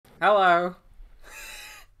Hello.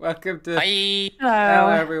 Welcome to. Hi. Hello, Hello.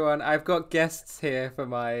 everyone. I've got guests here for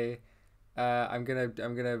my. I'm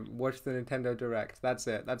gonna watch the Nintendo Direct. That's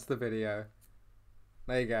it. That's the video.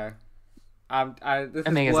 There you go. This is worse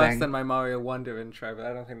Amazing. than my Mario Wonder intro, but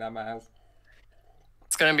I don't think that matters.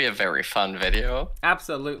 It's gonna be a very fun video.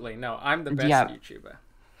 Absolutely no. I'm the best Yeah. YouTuber.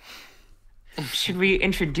 Should we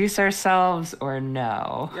introduce ourselves or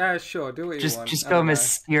no? Yeah, sure. Do what you want. Just I go don't know.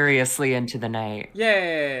 mysteriously into the night.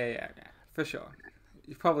 Yeah, for sure.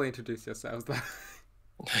 You probably introduce yourselves though.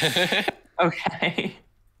 Okay.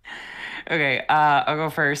 Okay, I'll go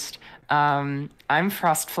first. I'm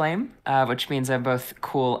Frostflame, which means I'm both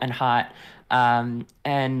cool and hot.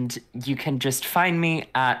 And you can just find me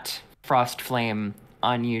at Frostflame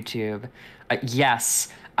on YouTube. Yes,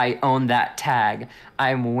 I own that tag.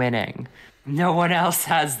 I'm winning. No one else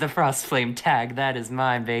has the Frostflame tag. That is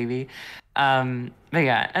mine, baby. But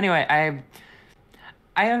yeah, anyway,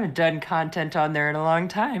 I haven't done content on there in a long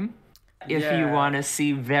time. If you Yeah. want to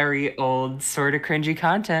see very old, sort of cringy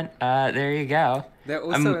content, there you go. They're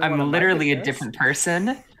also in one of my I'm literally a videos. different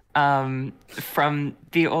person from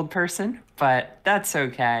the old person, but that's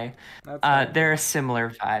okay. That's fine. There are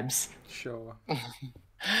similar vibes. Sure.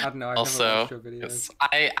 I don't know. I've never Also, watched your videos.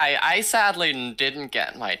 yes, I sadly didn't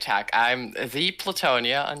get my tag. I'm the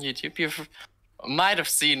Plutonia on YouTube. You might have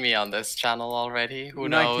seen me on this channel already. Who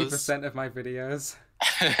knows? 90% of my videos.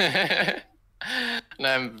 And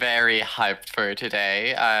I'm very hyped for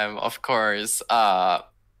today. I'm of course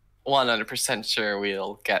 100% sure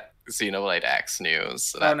we'll get Xenoblade X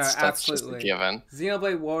news. Oh, no, That's just a absolutely. given.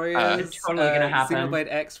 Xenoblade Warriors, Totally gonna happen. Xenoblade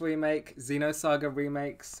X remake, Xenosaga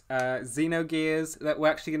remakes, Xenogears. That we're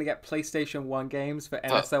actually gonna get PlayStation 1 games for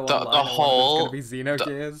NSO the Online. whole- It's gonna be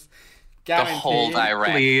Xenogears. The whole Guaranteed.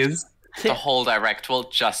 direct. Please. The whole direct will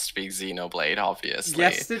just be Xenoblade, obviously.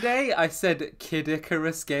 Yesterday, I said Kid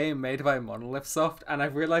Icarus game made by Monolith Soft, and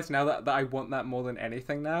I've realized now that I want that more than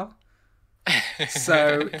anything now.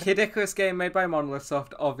 So, Kid Icarus game made by Monolith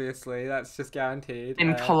Soft, obviously, that's just guaranteed.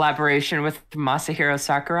 In collaboration with Masahiro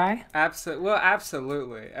Sakurai?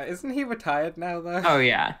 Absolutely. Isn't he retired now, though? Oh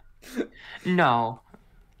yeah. No.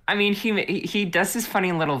 I mean, he does his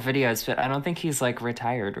funny little videos, but I don't think he's like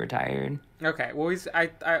retired. Okay, well,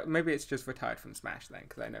 maybe it's just retired from Smash then,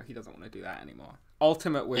 because I know he doesn't want to do that anymore.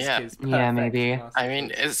 Ultimate was Yeah. his perfect Yeah, maybe. I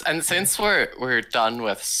mean, since we're done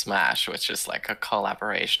with Smash, which is like a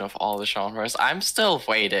collaboration of all the genres, I'm still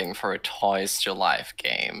waiting for a Toys to Life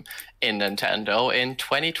game in Nintendo in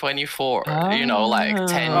 2024. You know, like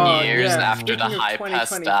 10 Oh, years yeah. after the Speaking of hype has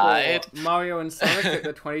 2024, died. Mario and Sonic at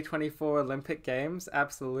the 2024 Olympic Games,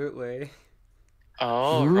 absolutely.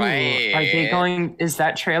 Oh, Ooh, right. Are they going? Is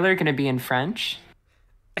that trailer going to be in French?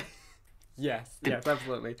 Yes,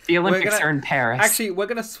 absolutely. The We're Olympics gonna- are in Paris. Actually, we're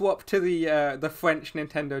gonna swap to the French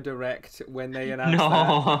Nintendo Direct when they announce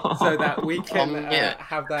No. that, so that we can yeah.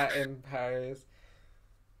 have that in Paris.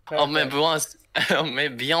 Oh, mais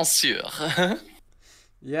Perfect. bien sûr.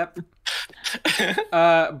 Yep.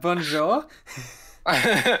 Bonjour.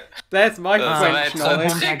 There's my Ça va French être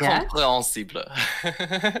knowledge. très Baguette.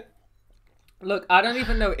 compréhensible. Look, I don't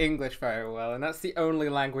even know English very well, and that's the only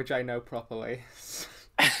language I know properly.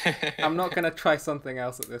 I'm not gonna try something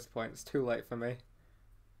else at this point. It's too late for me.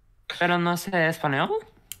 Pero no sé español?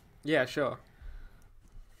 Yeah, sure.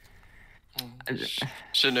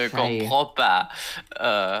 Je ne Right. comprends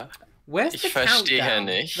pas. Where's Ich the verstehe countdown?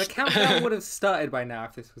 nicht. The countdown would have started by now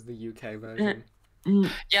if this was the UK version.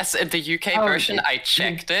 Yes, in the UK Oh, version, it- I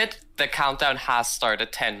checked it. The countdown has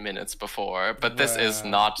started 10 minutes before, but this is Wow.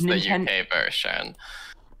 not the Ninten- UK version.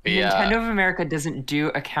 Nintendo of America doesn't do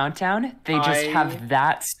a countdown. They just have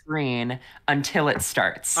that screen until it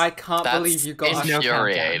starts. I can't That's believe you got us. no countdown.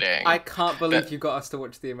 infuriating. I can't believe you got us to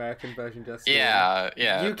watch the American version just yet.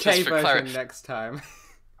 Yeah. UK just for version next time.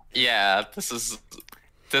 Yeah, this is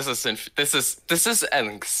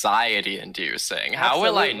anxiety inducing. How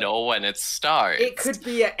will I Absolutely. know when it starts? It could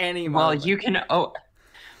be at any Well, moment. you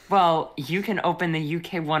can open the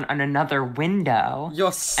UK one on another window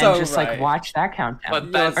You're so and just right. like watch that countdown.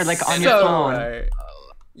 But then- or like on so your phone. Right.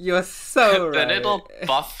 You're so right. Then it'll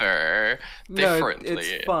buffer No, differently.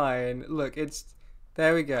 it's fine. Look,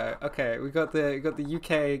 there we go. Okay, we got the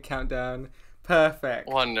UK countdown. Perfect.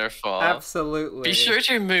 Wonderful. Absolutely. Be sure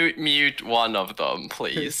to mute one of them,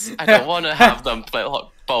 please. I don't want to have them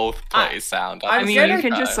both play sound. I'm I mean, gonna- you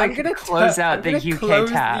can just I'm like gonna close tu- out I'm the gonna UK close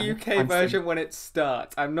tab. the UK once the- version when it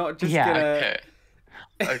starts. I'm not just Yeah.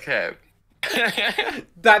 gonna. Okay.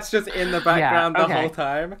 That's just in the background the okay. whole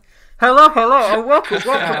time. Hello, and welcome to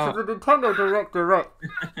the Nintendo Direct.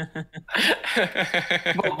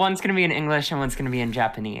 Well, one's gonna be in English and one's gonna be in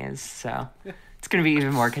Japanese. So It's gonna be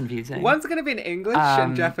even more confusing. One's gonna be in English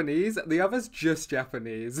and Japanese. The other's just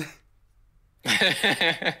Japanese.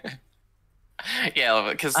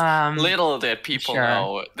 Yeah, because little did people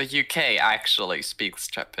know the UK actually speaks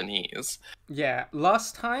Japanese. Yeah,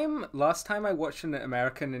 last time I watched an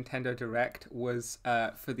American Nintendo Direct was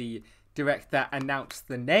for the Direct that announced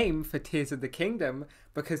the name for Tears of the Kingdom,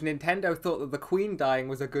 because Nintendo thought that the Queen dying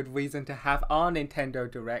was a good reason to have our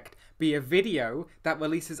Nintendo Direct be a video that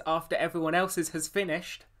releases after everyone else's has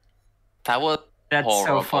finished. That's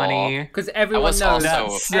horrible. So funny. Because everyone knows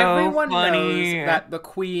knows that the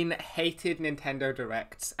Queen hated Nintendo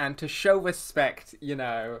Directs, and to show respect, you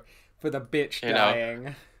know, for the bitch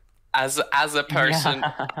dying. As a person,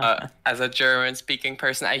 as a German-speaking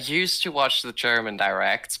person, I used to watch the German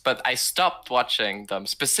Directs, but I stopped watching them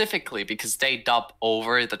specifically because they dub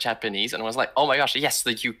over the Japanese, and I was like, oh my gosh, yes,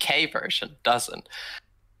 the UK version doesn't.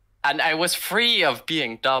 And I was free of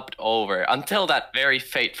being dubbed over until that very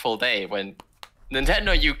fateful day when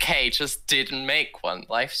Nintendo UK just didn't make one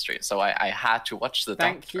live stream, so I had to watch the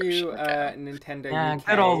dubbed version again. Nintendo UK.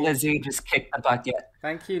 Good old Lizzie just kicked the bucket.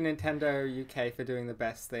 Thank you, Nintendo UK, for doing the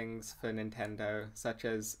best things for Nintendo, such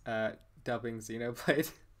as dubbing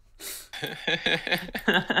Xenoblade.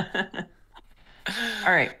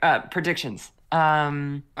 All right, predictions.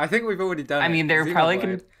 I think we've already done it. I mean, they're Xenoblade. probably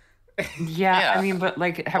gonna... Yeah, I mean, but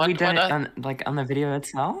like, have we done it on the video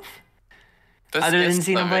itself? Other than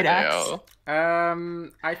Xenoblade X?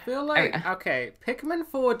 I feel like, okay, Pikmin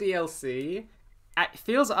 4 DLC, it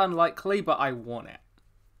feels unlikely, but I want it.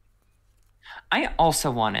 I also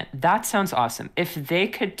want it. That sounds awesome. If they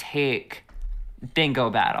could take Bingo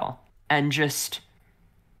Battle and just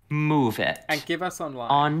move it. And give us online.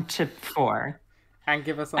 Onto 4. And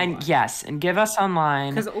give us online. And yes, and give us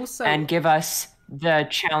online. Also... And give us the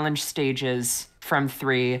challenge stages from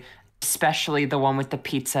 3, especially the one with the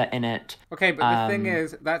pizza in it. Okay, but the thing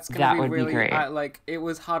is, that's going to be really... great. Like, it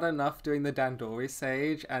was hard enough doing the Dandori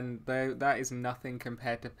stage, and that is nothing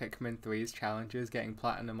compared to Pikmin 3's challenges, getting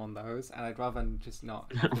platinum on those, and I'd rather just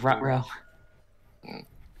not. Ruh-roh.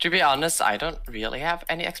 To be honest, I don't really have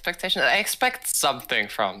any expectations. I expect something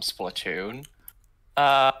from Splatoon.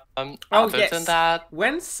 Other than that...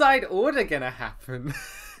 When's Side Order gonna happen?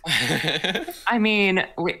 I mean,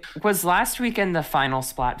 was last weekend the final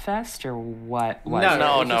Splatfest, or what?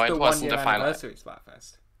 No, it wasn't the final anniversary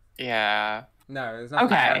Splatfest. Yeah. No, it was not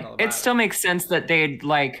okay. It still makes sense that they'd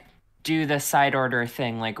like do the Side Order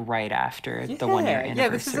thing like right after the 1-year anniversary. Yeah,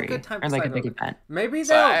 this is a good time for or like Side a big Order. event. Maybe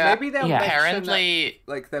they'll apparently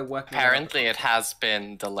that, like they're working. Apparently, it has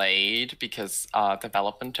been delayed because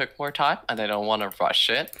development took more time, and they don't want to rush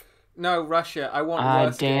it. No, Russia. I want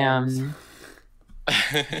worse games.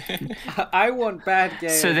 I want bad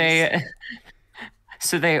games.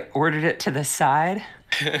 So they ordered it to the side.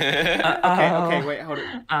 Okay, wait, hold it.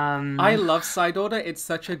 I love Side Order. It's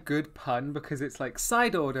such a good pun because it's like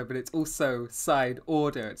Side Order, but it's also Side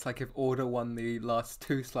Order. It's like if Order won the last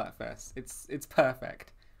 2 Splatfests. It's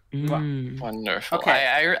perfect. Wonderful.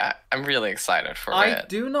 Okay. I'm really excited for it. I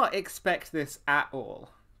do not expect this at all,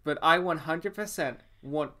 but I 100%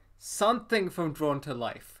 want something from Drawn to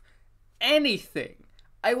Life. Anything.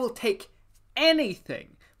 I will take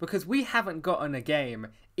anything, because we haven't gotten a game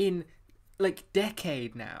in like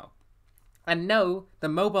decade now. And no, the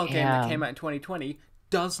mobile game that came out in 2020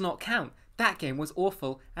 does not count. That game was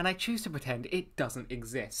awful, and I choose to pretend it doesn't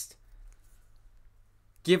exist.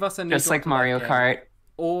 Give us a new just like Mario Kart,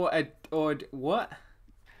 or what?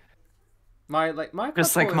 Mario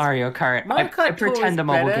just like Mario Kart. I pretend the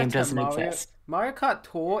mobile game doesn't exist. Mario Kart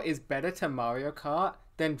Tour is better to Mario Kart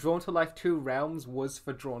than Drawn to Life 2 Realms was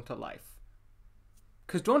for Drawn to Life.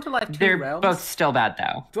 Because Drawn to Life 2 Realms... They're both still bad,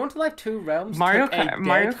 though. Drawn to Life 2 Realms Mario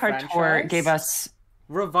Kart Tour gave us...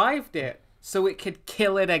 revived it so it could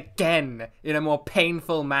kill it again in a more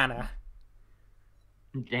painful manner.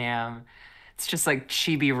 Damn. It's just like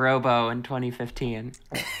Chibi Robo in 2015.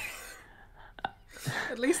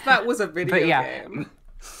 At least that was a video game.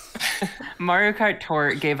 Mario Kart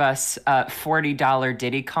Tour gave us $40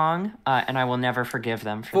 Diddy Kong, and I will never forgive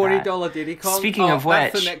them for that. $40 Diddy Kong? Speaking of which,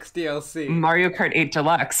 that's the next DLC. Mario Kart 8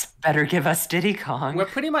 Deluxe better give us Diddy Kong. We're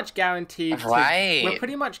pretty much guaranteed to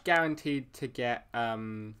get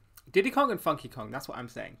Diddy Kong and Funky Kong. That's what I'm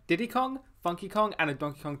saying. Diddy Kong, Funky Kong, and a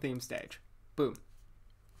Donkey Kong theme stage. Boom.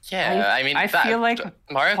 Yeah, I feel like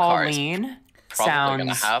Mario Pauline probably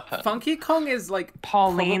gonna happen. Funky Kong is like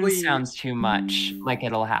Pauline sounds too much like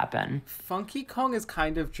it'll happen. Funky Kong is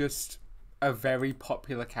kind of just a very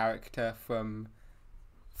popular character from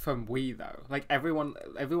Wii though. Like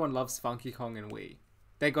everyone loves Funky Kong in Wii.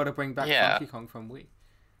 They got to bring back Funky Kong from Wii.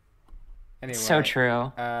 Anyway, so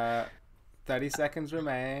true. 30 seconds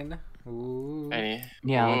remain. Ooh.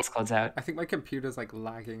 Yeah, Ooh. let's close out. I think my computer's like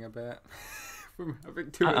lagging a bit from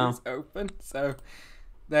having two of these open. So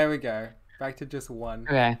there we go. Back to just one.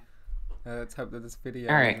 Okay. Let's hope that this video.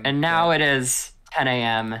 All right, doesn't and now get- it is 10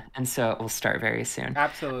 a.m. and so it will start very soon.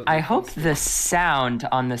 Absolutely. I hope the sound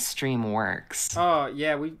on the stream works. Oh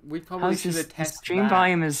yeah, we probably How's should this? have The tested. stream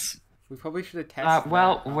volume is. We probably should have tested.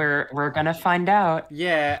 Well, that. we're gonna find out.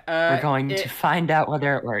 Yeah. We're going to find out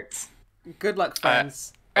whether it works. Good luck,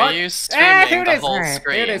 friends. Are you streaming the whole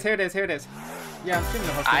screen? Here it is. Yeah, I'm streaming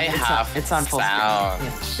the whole I screen. have It's on full sound.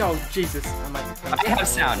 screen. Oh Jesus! I have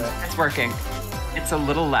sound. It's working. It's a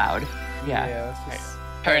little loud. Yeah. let's just...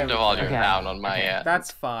 Turn the volume Okay. down on my end.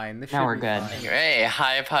 That's fine. This Now should we're be good. fine. Hey,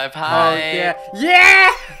 hype. Oh yeah,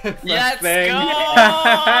 yeah! First Let's thing.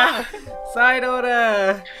 go! Side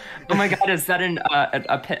order. Oh my God, is that an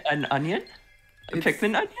onion? A It's-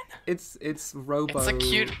 Pikmin onion? It's Robo. It's a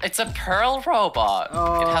cute. It's a pearl robot.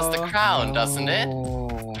 It has the crown, doesn't it?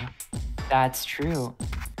 Oh, that's true.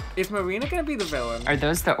 Is Marina gonna be the villain? Are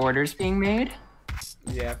those the orders being made?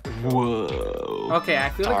 Yeah. For sure. Whoa. Okay, I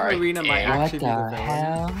feel like Dark Marina might ink. What actually be the the villain.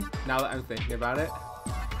 hell? Now that I'm thinking about it.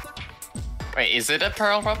 Wait, is it a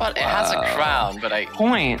pearl robot? It has a crown, but I.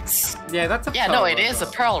 Points. Yeah, that's a. Yeah, pearl no, it is a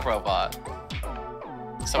robot. pearl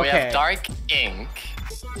robot. So we Okay. have dark ink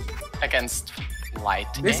against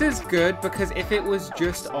lightning. This is good because if it was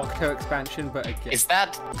just Octo expansion, but again. Is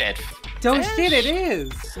that dead? Oh fish? shit, it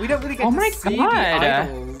is! We don't really get Oh to my see God. the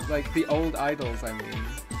idols, like the old idols, I mean.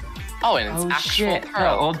 Oh, and it's Oh actual shit,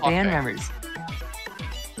 pearl. the old band Okay. members.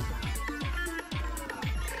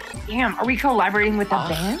 Damn, are we collaborating with the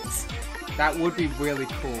bands? That would be really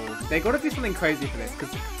cool. They gotta do something crazy for this,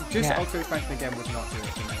 because just Yeah. Octo expansion again would not do it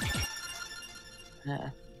for me. Yeah.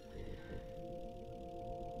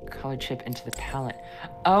 Color chip into the palette.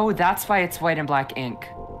 Oh, that's why it's white and black ink.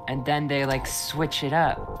 And then they like switch it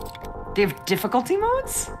up. They have difficulty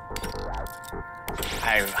modes?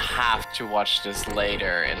 I have to watch this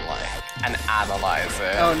later in life and analyze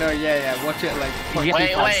it. Oh no, yeah, watch it like... Yeah.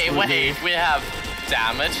 wait, absolutely. we have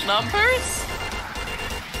damage numbers?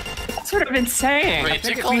 That's what I've been saying.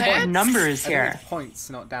 Critical We have hits? numbers I think here. it's points,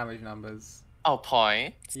 not damage numbers. Oh,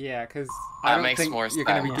 point. Yeah, because That I don't makes think more you're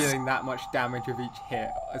going to be sense. dealing that much damage with each hit,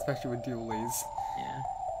 especially with dualies. Yeah.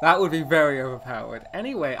 That would be very overpowered.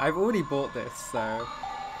 Anyway, I've already bought this, so...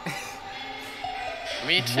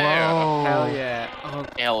 Me too. Whoa. Hell yeah. Oh,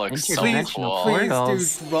 It looks so Interdimensional cool. portal.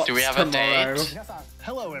 please Portals. do drops Do we have a tomorrow. date?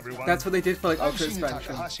 Hello, everyone. That's what they did for like I'm Octo Shinya expansion.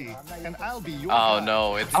 Takahashi, and I'll be your Oh guide.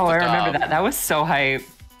 no, it's Oh, the I remember dub. that. That was so hype.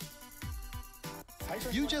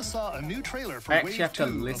 You just saw a new trailer for I actually Wave have to 2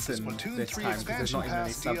 of listen the Splatoon this 3 time, 'cause there's not expansion even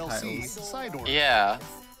any pass DLC, subtitles. Side Order. Yeah.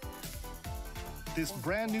 This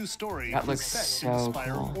brand new story That is looks set in the so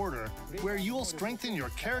Spire cool. Order, where you'll strengthen your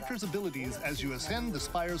character's abilities as you ascend the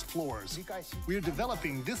Spire's floors. We're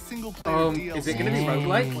developing this single-player DLC. Is it going to be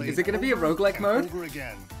roguelike? played Is it going to be a over roguelike and mode? over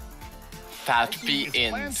again. That'd be It's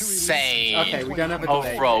planned to release- insane. Okay, we don't have a Oh,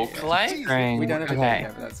 date. roguelike? Right. We don't have a Okay. date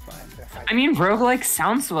yet, but that's fine. I mean, roguelike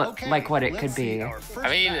sounds Okay, like what it let's could see be. our first I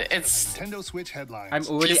mean, batch of it's- Nintendo Switch headlines. I'm You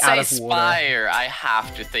already say out of water. Spire, I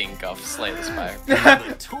have to think of Slay the Spire.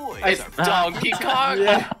 It's Donkey Kong.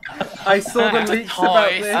 Yeah, I saw the leaks about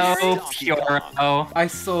Toys. this. Oh, Puro. I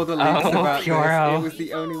saw the leaks Oh, about Puro. this. It was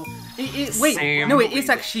the only one. Wait, Same. no, it is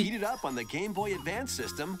actually. Heated up on the Game Boy Advance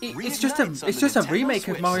system. It's just a reignites on the remake Nintendo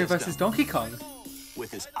of Switch Mario system. vs Donkey Kong.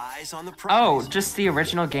 With his eyes on the Oh, prize. just the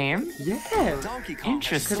original game? Yeah, Donkey Kong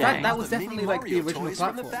Interesting. has 'Cause that was all the definitely mini like the Mario original toys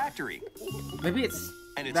from the platform. factory. maybe it's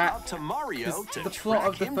And it's that. up to Mario 'cause to the plot of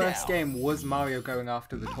track the him first down. game was Mario going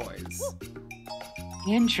after the toys.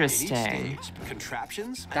 In each Interesting. stage,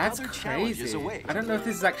 contraptions and That's other challenges crazy. await. I don't know if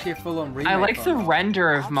this is actually a full-on remake. I like the or not.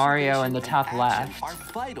 render of Mario in the top Observation and left. action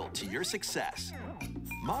are vital to your success.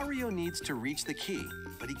 Mario needs to reach the key,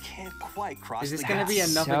 but he can't quite cross Is this the going to be gap.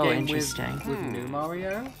 another So game interesting. with new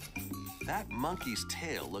Mario? That monkey's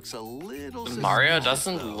tail looks a little Mario suspicious,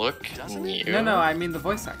 doesn't though, look doesn't it? new. No, I mean the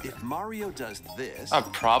voice actor. If Mario does this,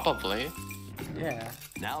 Probably. Yeah.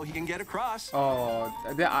 now he can get across. Oh,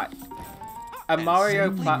 a And Mario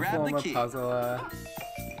simply grab the platformer key. puzzler.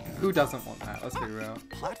 Who doesn't want that? Let's be real.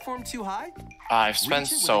 Platform too high? I've spent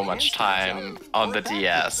Reach it with so the much handstand time jump on or the back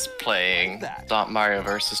DS flip. playing That. Mario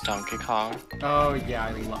vs Donkey Kong. Oh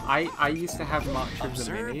yeah, I used to have March of the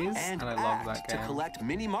Observe Minis, and and I love act that to game. collect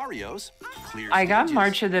mini Marios. Clear I got stages.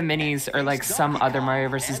 March of the Minis or like some other Mario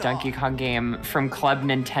vs. Donkey Kong game from Club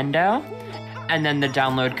Nintendo, and then the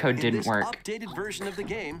download code In didn't this work. updated version of the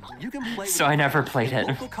game, you can play So I never played it.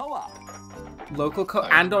 local co-op. Local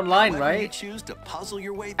and online, However you right? choose to puzzle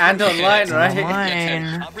your way And through online, it. right?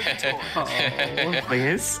 Online. Covered toys. Oh,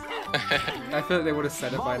 Please. I feel like they would have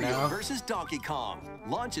said it by Mario now. vs. Donkey Kong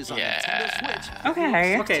launches on Yeah. Nintendo Switch.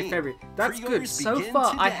 Okay. Okay, February. That's good. Pre-orders So begin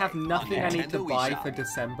far, I today have nothing on I need to Nintendo buy eShop. for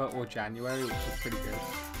December or January, which is pretty good.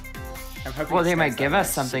 I'm hoping Well, it they stays might that give way.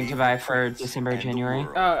 us something to buy for December, January.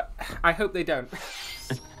 I hope they don't.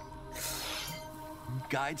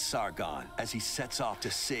 Guide Sargon as he sets off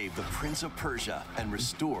to save the Prince of Persia and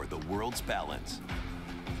restore the world's balance.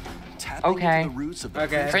 Tapping Okay. into the roots of the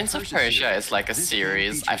Okay. Prince of Persia is like a This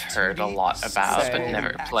series game I've features heard a 2D lot about, but Same.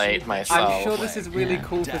 never played I'm myself. sure this is really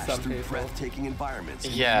cool for Dash some through people. breathtaking environments.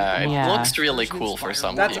 and Yeah, it Yeah. looks really cool for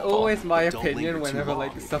some That's people. always my But don't linger opinion too whenever long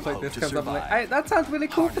like if stuff you like this hope to comes up. I'm like, survive. that sounds really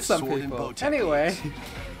cool for Harness some sword and bow people. techniques. Anyway,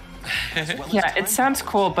 as well as Yeah, time it sounds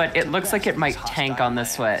cool, but it looks like it might hostile tank on the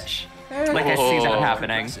lands. Switch. Like, I see that Oh.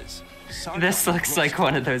 happening. Sargon This looks like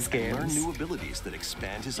one of those learn games. new abilities that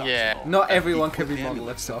expand his Yeah. arsenal. not everyone can be Equip Monolith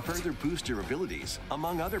amulets to Soft. further boost your abilities,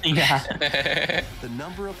 among other Yeah. The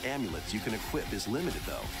number of amulets you can equip is limited,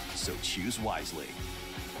 though, so choose wisely.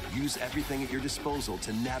 Use everything at your disposal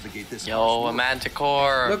to navigate this Yo, harsh a world.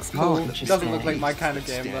 manticore. Looks Oh, cool. interesting. Doesn't look like my kind of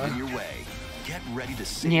game Stand though. in your way. Get ready to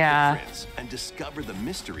save Yeah. the prince and discover the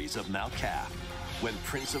mysteries of Mount Calf. When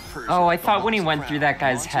Prince of Persia, Oh, I the thought when he Lost went through Crown that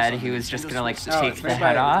guy's launches head, on he was just Nintendo gonna like Switch Oh, take it's the made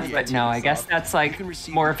head by- off, it's made by but no, I guess Ubisoft. that's You like can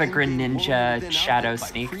receive more of a the full game Greninja world-within shadow outfit by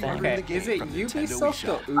sneak pre-ordering thing. the Okay, is game it from Nintendo Ubisoft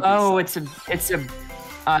or eShop. Ubisoft?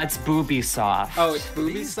 Oh, it's Boobisoft. Oh, it's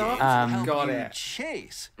These Ubisoft? games will help Got you it.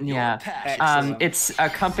 chase your Yeah. passion. Excellent. It's a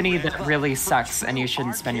company that really sucks, and you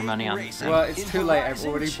shouldn't spend your money on them. Well, it's too late. I've Horizon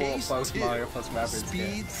already Chase bought both 2. Mario plus Rabbids Speed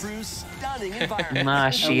games. through stunning environments. Nah,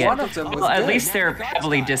 And shit. one of them was Well, at good. least they're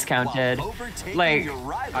heavily discounted. Like,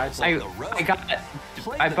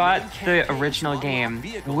 I bought the original game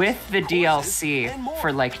with the DLC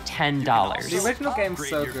for like $10. The original game's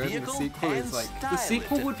so good, and the sequel is like the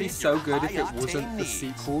sequel would be so good if it wasn't the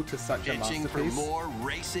sequel to such a Itching for masterpiece. more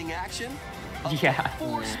racing action? Yeah.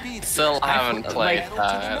 Still haven't played like-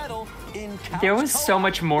 that. There was so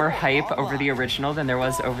much more hype over the original than there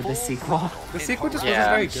was over the sequel. The sequel just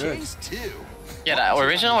Yeah. wasn't very good. Yeah, the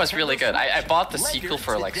original was really good. I bought the sequel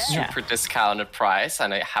for like Yeah. super discounted price,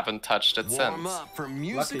 and I haven't touched it Warm since. up for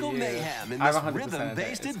musical you. mayhem in I have this 100% of it.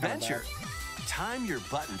 rhythm-based It's kinda adventure. Time your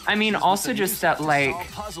button I mean, presses with also the just music that, to like,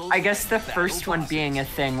 solve puzzles I guess the and first battle one bosses. being a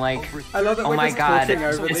thing, like, I love that oh we're my just god, talking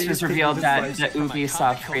over this these was people revealed just at like- the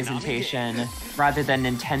Ubisoft presentation rather than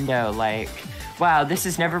Nintendo, like, wow, this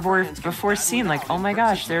is never before seen, like, oh my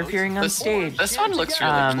gosh, they're appearing on stage. This one looks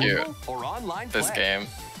really cute. Or online This play. game.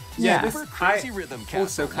 Yeah, Yeah. this Crazy I Rhythm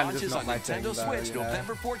also Castle kind of launches is not on my thing, Nintendo though, Switch you know.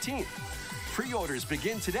 November 14th. Pre-orders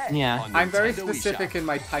begin today. Yeah. on I'm very Nintendo specific eShop. in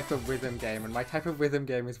my type of rhythm game, and my type of rhythm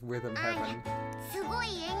game is Rhythm Heaven.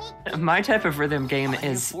 My type of rhythm game Anya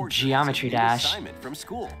is Fortress Geometry is a new Dash. assignment from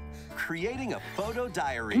school. Creating a photo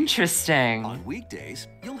diary. Interesting. On weekdays,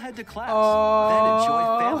 you'll head to class, Oh.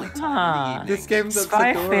 then enjoy family time Huh. in the This game evenings. looks Spy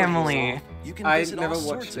adorable. Family You can I visit never all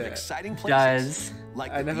watched sorts of it. exciting places, does.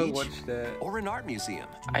 like I the never beach watched it. or an art museum.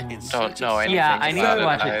 I In don't search know of anything Yeah, I need about to it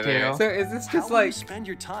watch it either. too. So is this How just will you like spend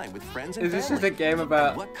your time with friends and is this just family? a game And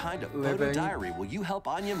about what kind of photo living? diary will you help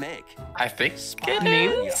Anya make? I think Spy it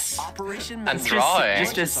Maybe. is. Operation And Memory drawing.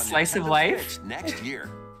 Just a launches on slice of Nintendo life? Switch next year.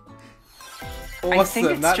 awesome? I think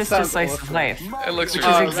it's That just a sounds slice awesome. of life. It looks Which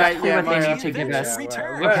really is Oh, exactly right, yeah, what they Mario need to give Adventure, us.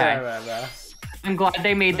 Return. Right, Okay. right. I'm glad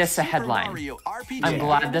they made The this a Super headline. Mario RPG I'm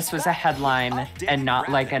glad this was a headline Updated and not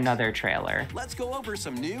like graphics. another trailer. Let's go over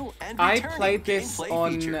some new and I returning played this gameplay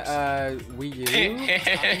on features. Wii U.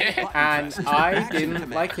 Button and presses I with action didn't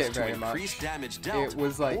like commands it very to increase much. damage dealt It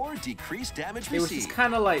was like or decrease damage it was received. just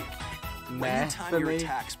kind of like When meh you time for your me.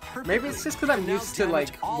 attacks Maybe it's perfectly, just because I'm you can used to now like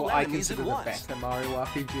damage all what I enemies at consider the once. better Mario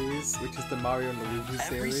RPGs, which is the Mario and Luigi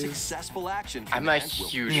Every series. successful action I'm a command will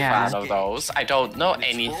huge Yeah. fan of those. I don't know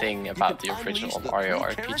anything You about can the original unleash the Mario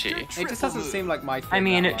three RPG. character It just doesn't seem like my thing. I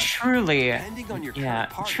mean, that much. truly, Depending on your yeah, current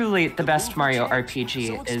party, truly the best moves Mario will change. RPG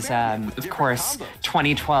So is, experiment with of different course, combos.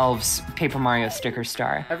 2012's Paper Mario Sticker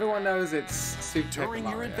Star. Everyone knows it's Super Paper During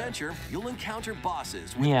your Mario. adventure, you'll encounter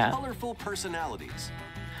bosses with Yeah. colorful personalities.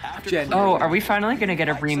 After Gen- clearing Oh, them, are we finally gonna get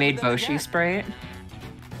a fight some of remade them Boshi again. sprite?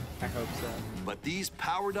 I hope so. But these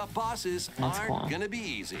powered-up bosses That's aren't cool. gonna be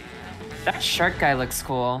easy. That shark guy looks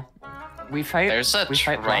cool. We fight. There's a we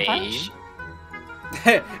fight train. Blowpunch?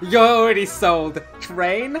 You're already sold.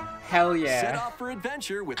 Train? Hell Set yeah. off for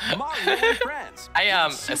adventure with Mario and friends. I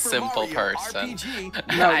am Super a simple Mario person.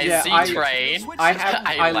 RPG. No, I yeah, see I- train. I have.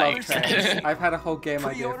 I I, like love trains. I've had a whole game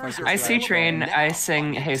idea for Pre-orders this are I see round. Train. I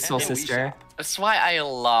sing Hey Soul Nintendo Sister. That's why I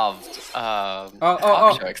loved Oh, Octo this is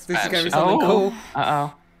gonna be expansion. something Oh. cool. Uh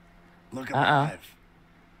Look Uh-oh. alive.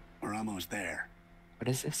 We're almost there. What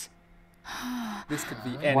is this? This could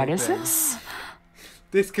be anything. What is this?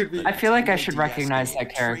 This could be. I feel like I should DS recognize game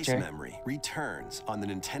that character. Trace Memory returns on the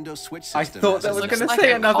Nintendo Switch I system. thought as that a was looks going to like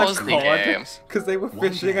say a another cozy cod game. because they were One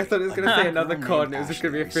fishing. I day, thought it was going a to say young another girl cod named and it was just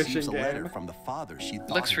going to be a Ashley fishing receives a letter game. from the father she thought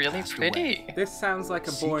Looks had really passed away. pretty. This sounds like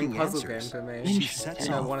a boring Seeking puzzle answers, game to me. She sets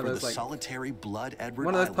You know, off one of for those the like solitary Blood Edward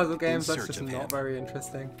one of those puzzle Island games in that's search just of not him. very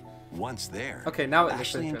interesting. Once there, Okay, now it looks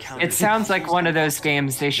Ashley interesting. encounters It sounds like issues one of that those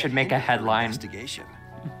games they should make a hinder her headline. investigation.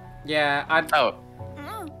 Yeah, Oh,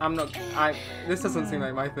 I'm not. This doesn't seem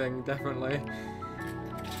like my thing. Definitely.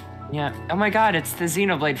 Yeah. Oh my god, it's the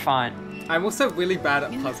Xenoblade font. I'm also really bad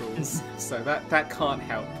at puzzles, so that can't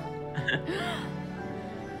help.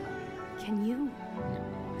 Can you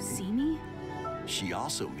see me? She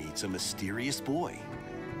also meets a mysterious boy.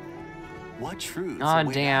 What truths Aw,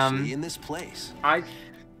 await damn. Ashley in this place? I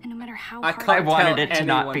And no matter how I hard can't I wanted tell it to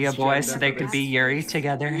not be a anyone's boy gender so they for could this. be Yuri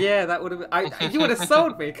together. Yeah, that would have. You would have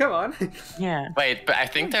sold me. Come on. Yeah. wait, but I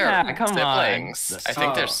think they're Yeah, come on. siblings. I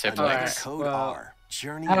think they're Oh, siblings. alright. Code well- R.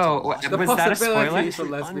 Journey Oh, into lost The was that a possibility spoiler? for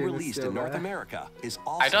lesbian is unreleased still in North there. America is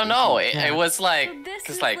also I don't know. It, Yeah. it was like, So this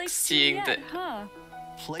cause is like Lake seeing the. Juliet, huh?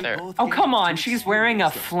 Play There. both Oh, games come on, to she's explore wearing a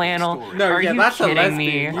the flannel. story. No, Are yeah, you that's a kidding lesbian.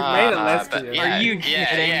 me? You made a but lesbian. yeah, Are you yeah,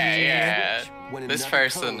 kidding yeah, me? yeah. When This another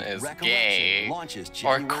person code, is Recollection, gay launches or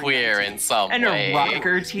January queer 19th. in some And way. a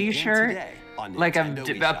rocker Begin t-shirt? today on Like a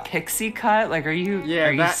Nintendo eShop. pixie cut? Like, are you Yeah,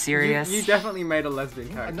 are you that, serious? You definitely made a lesbian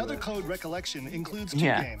character. Another code recollection includes two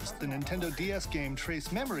Yeah. games: the Nintendo DS game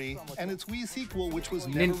Trace Memory and its Wii sequel, which was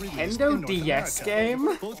never released in Nintendo North DS America.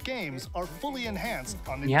 game? Both games are fully enhanced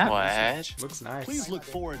on Nintendo Yeah. What? Switch. Looks nice. Please look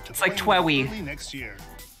forward to It's like playing Twowie. early next year.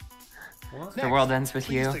 What? The world ends with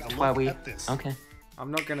Please you, take a look Twowie. at this. Okay.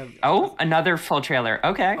 I'm not gonna. Oh, another full trailer.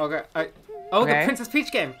 Okay. Okay. The Okay. Princess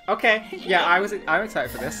Peach game. Okay. Yeah, I'm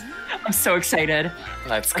excited for this. I'm so excited.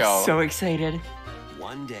 Let's I'm go. so excited.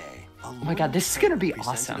 One day, Oh my god, this is gonna be presented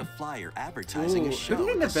awesome. A flyer advertising Ooh, a who show do you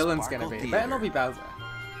think at the villain's gonna Sparkle be? Better not be Theater.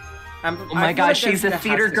 Bowser. Oh my god, she's a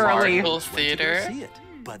theater girly. Sparkle Went to go Theater. see it,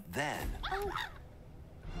 but then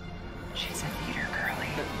She's a theater girly.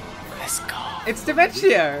 Let's go. It's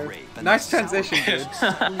Dimencio. Great, the Nice Sour transition, Patch dude.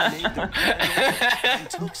 suddenly made their presence and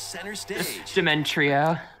took center stage.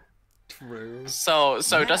 Dementrio. True. So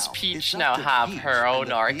does Now, Peach it's up now to have Peach her and own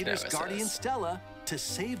the arc theater's guardian nemesis? Stella to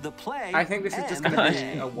save the play. I think this is just and gonna be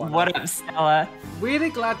the a one. What up, Stella? Really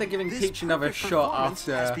glad they're giving This Peach another perfect shot performance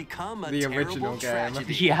has after become a the terrible original game.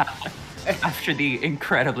 tragedy. Yeah. After the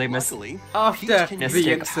incredibly Luckily, After Peach can the use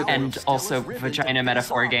the incident. power of And Stella's also ribbon vagina to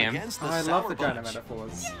metaphor face off game. against the I love Sour vagina Patch.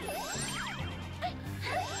 metaphors.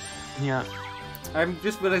 Yeah. I'm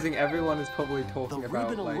just realizing everyone is probably The talking about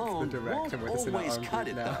ribbon like the alone direct won't and we're just in our always own cut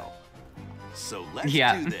group it now. though. So let's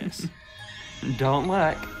Yeah. do this. Don't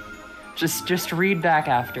look. Just read back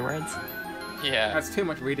afterwards. Yeah. That's too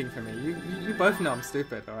much reading for me. You both know I'm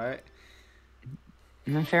stupid, alright?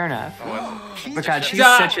 Fair enough. Peach Oh god, she's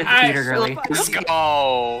Yeah, such a theater girly. Let's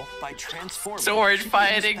go. by transforming Sword into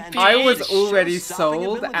fighting fantastic I was Peach. already show-stopping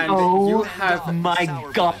sold, ability. and Oh you have. my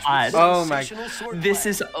Sour god. Patch with Oh my- sensational sword This play.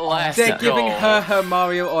 is Let's They're awesome. giving go. her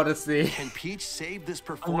Mario Odyssey. Can Peach save this Oh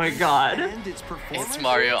performance? my god. And its performance? It's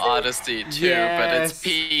Mario Odyssey too, but it's Yes.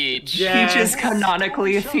 Peach. Yes. Peach is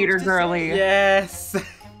canonically a theater girly. Yes.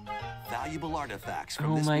 Valuable artifacts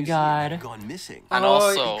from Oh this my museum god. have gone missing. And Oh,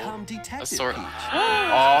 also Become a Detective sword. Peach.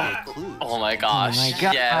 Oh, Clues. oh my gosh. Oh my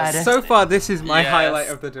god. Yes. So far, this is my Yes. highlight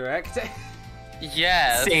of the direct.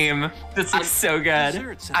 Yes. Same. This looks so good.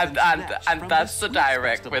 Desserts have And, been and, snatched and from that's this the food direct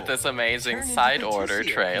festival. with this amazing Turn into side order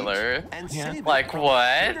Patricia trailer. Peach and Yeah. save it Like, from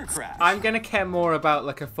what? Theater Crash. I'm gonna care more about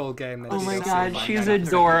like a full game than Oh a my DLC god, one. she's After the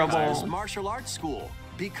adorable. direct. Martial arts school.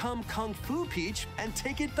 Become Kung Fu Peach and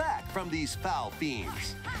take it back from these foul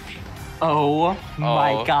fiends. Oh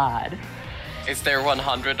my Oh. god. Is there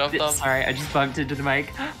 100 of them? Sorry, I just bumped into the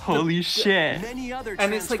mic. Holy shit. Many other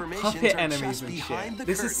And it's like transformations puppet are enemies just and behind shit. the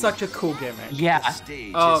This is curtain. such a cool gimmick. Yeah. The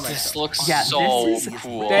stage Oh is my This set. looks Yeah, so this is-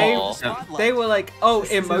 cool. They were like, oh,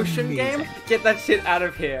 is emotion amazing. game? Get that shit out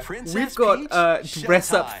of here. Princess We've got Peach,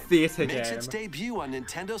 dress up Showtime. theater Makes game. its debut on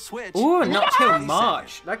Nintendo Switch. Ooh, not till December.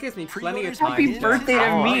 March. That gives me plenty of Pre-orders time. Happy begin birthday to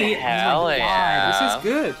Oh, me. hell Oh my yeah. This is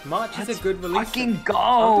good. March is a good release. Fucking I'm doing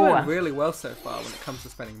go. really well so far when it comes to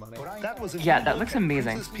spending money. That was a Yeah, new that look looks at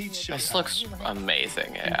amazing. Princess Peach This Showtime. looks amazing,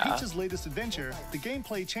 In yeah. Peach's latest adventure, the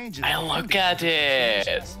gameplay changes. I look at it.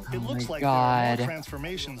 It looks my like there are God. more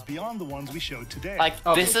transformations beyond the ones we showed today. Like,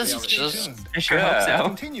 Oh, this yeah, is yeah. just I sure hope good. so.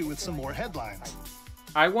 Continue with some more headlines.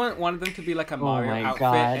 I want one of them to be like a Mario my outfit,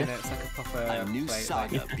 God. and it's like a proper A new plate,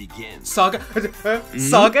 saga like... begins. Saga?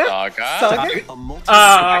 Saga? Saga? Saga? A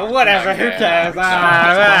multi- Whatever, who cares? Get out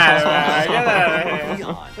of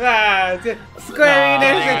here. Square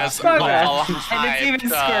Enix, Saga. And it's even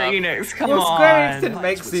Square Enix. Come Well, on. Square Enix didn't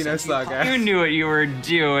make Xenosaga. You knew what you were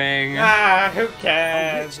doing. Who a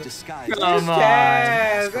cares? rich disguise. Who Come on.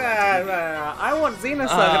 cares? I want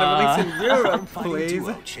Xenosaga to release in Europe, Fighting please.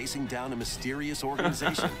 duo chasing down a mysterious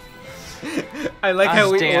organization. I like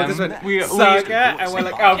how we all damn. just went We- Saga, and we're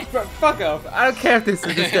like, oh, fuck off. I don't care if this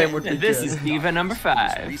game would be This good. is Diva number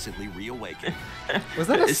 5. Recently reawakened. Was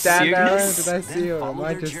that a stand arrow? Serious? Did I see, Then or am follow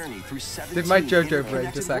I their just... journey through Did my 17 JoJo brain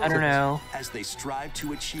interconnected just worlds I don't know. as they strive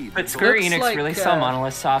to achieve But the Square Looks Enix like, really saw uh,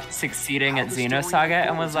 Monolith Soft succeeding at Xenosaga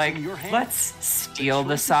and was like, let's steal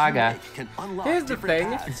the saga. Here's the thing.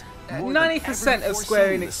 90% of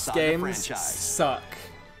Square Enix games suck.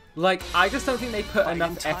 Like, I just don't think they put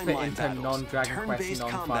enough effort into non-Dragon Quest, turn-based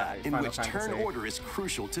combat in non-Final which turn Fantasy. order is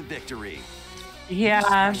crucial to victory.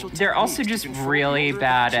 Yeah, they're also just really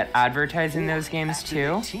bad at advertising those games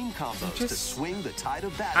too. Activate team combos to Just- swing the tide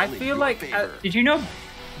of battle I in feel your like, favor. Did you know?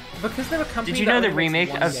 because they're a company Did you that know the only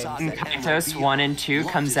makes remake one of game. Kaitos 1 and 2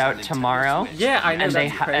 comes out tomorrow? Yeah, I know, And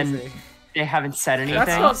that's crazy. and they haven't said anything.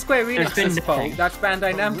 That's not Square There's been Enix's fault, nothing. that's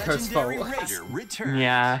Bandai Namco's Legendary fault. Raider returns.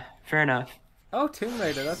 Yeah, fair enough. Oh, Tomb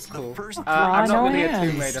Raider, that's The cool. first I'm not really a Piranhas.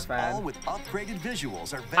 Tomb Raider all fan. with upgraded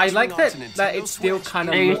visuals are I like that, venturing onto that Nintendo it still Switch kind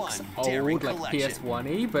of in looks one daring old, like collection.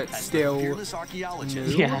 PS1-y, but As the still fearless archaeologist,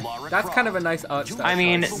 new. Yeah. Lara That's kind of a Croft, nice art you'll style. I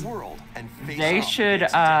mean, traverse the world and face They off should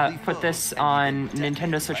against deadly put foes this and on meet deadly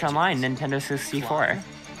Nintendo Switch legends. Online, Nintendo 64. Climb,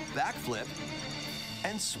 backflip,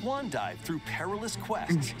 and swan dive through perilous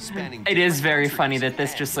quests spanning It is different very countries funny that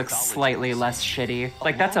this and just looks mythologies. slightly less shitty.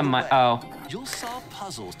 Like that's a Along the way, oh. You'll solve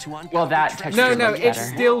puzzles to uncover Well, that treasure texture No, looks it better.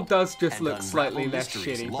 still does just And look slightly unravel less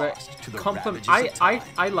mysteries shitty, lost to but the compliment. ravages of time.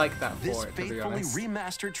 I like that This for it, to be faithfully honest.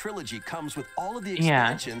 remastered trilogy comes with all of the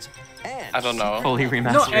Yeah. expansions and I don't know. Fully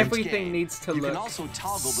remastered. Not everything needs to You look can also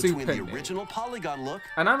toggle super between the new. original polygon look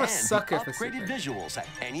And I'm a the sucker for upgraded super. visuals at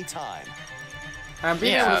any time. And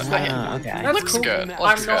being Yeah. able to play okay. That's Looks cool. good. I'm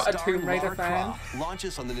Looks not good. a Tomb Raider Lara fan. Croft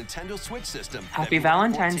launches on the Nintendo Switch system. Happy February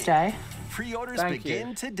Valentine's 14th. Day. Pre-orders Thank begin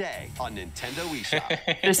you. today on Nintendo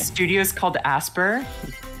eShop. The studio's called Asper.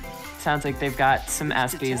 Sounds like they've got some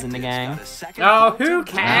Aspies in the gang. Oh, who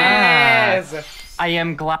cares? I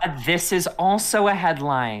am glad this is also a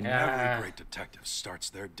headline. Yeah. Great detective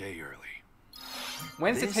starts their day early.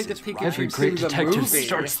 When's This Detective is Pikachu Every 2 great the detective movie?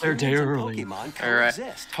 starts their day early. Pokemon Alright,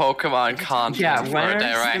 coexist. Pokemon content Yeah, for where's the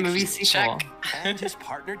direct. movie sequel? Check. And his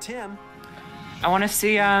partner Tim I want to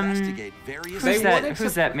see investigate various They who's wanted that? to-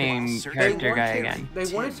 Who's that main They character guy again? They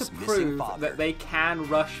wanted to Tim's missing prove father. that they can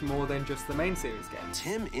rush more than just the main series games.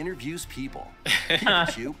 Tim interviews people.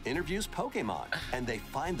 Pikachu interviews Pokemon, and they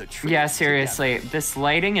find the truth. Yeah, together. seriously, this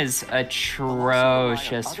lighting is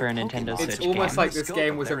atrocious for a Nintendo It's Switch It's almost game. like this Scope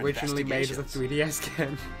game of was their originally made as a 3DS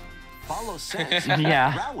game. Follow Sense.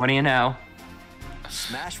 Yeah, Rowlet, what do you know?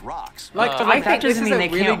 Smash rocks. Like, But I like, that think this doesn't is mean a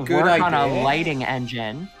they really can't good work on a idea. lighting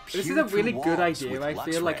engine. This is Peer a really through good walls idea, with I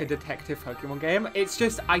feel, like a Luxray. detective Pokemon game. It's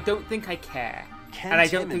just, I don't think I care. Can And I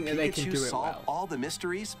Tim don't think that they can Pikachu do it solve well. all the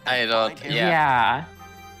mysteries? I and don't- find Harry? Yeah.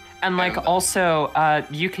 And like And- also,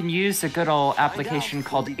 you can use a good old application Find out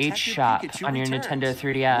called when Detective H-Shop Pikachu on your returns. Nintendo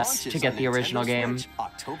 3DS Launches to get on the original Nintendo game. Switch,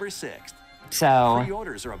 October 6th. So,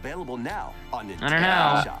 Pre-orders are available now on Nintendo I don't know.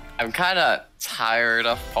 eShop. I'm kind of tired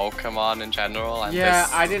of Pokemon in general, and Yeah,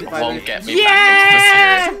 this I didn't buy won't the- get me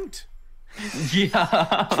back into the series.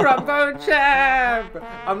 yeah. Trombone Champ!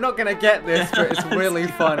 I'm not gonna get this, but it's really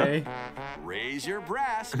funny. Raise your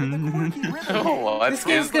brass with a quirky rhythm. Oh, what This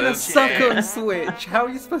game's is gonna this suck game? on Switch. How are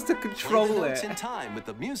you supposed to Play the control notes in it? time with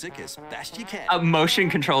the music as best you can. Motion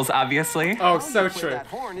controls, obviously. Oh, How so you play true. That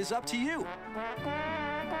horn is up to you.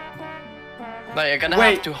 No, you're gonna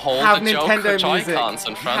Wait, have to hold have the Nintendo Joy-Cons music.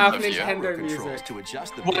 in front Have of you. Nintendo Controls music. to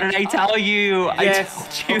adjust the What did I pitch tell you? Yes, I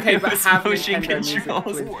told you okay, it but was have motion Nintendo music, controls.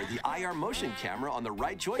 please. or the IR motion camera on the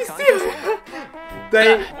right Joy-Con.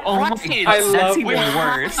 They, Oh my What? god, I that's love even it.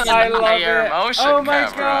 worse. I love Higher it. motion Oh my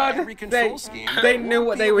camera. god, Every control scheme they knew won't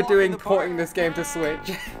what be they a were walk in doing the park. porting this game to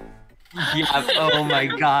Switch. Yeah, oh my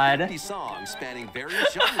god. 50 songs spanning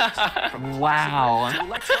various genres, from Wow. classic to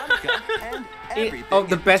electronica and everything Oh,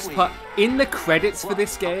 the in best between. part, in the credits for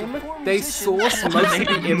this game, they source most of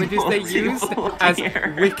the images they used as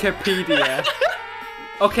Wikipedia.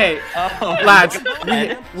 Okay, Oh, lads,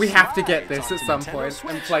 we have to get this at some point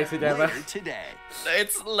and play together. Later today.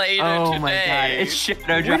 It's later oh today. my god, it's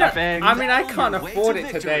shadow We don't- dropping. I mean, I can't afford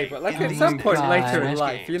it today, but like at some point later in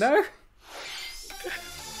life, you know?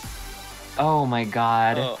 Oh my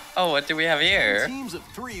god. Oh, what do we have here? Teams of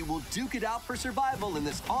 3 will duke it out for survival in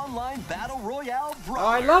this online battle royale Oh, brawler.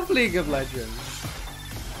 I love League of Legends.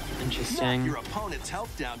 Knock Interesting. your opponent's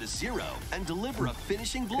health down to 0 and deliver a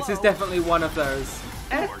finishing blow. This is definitely one of those.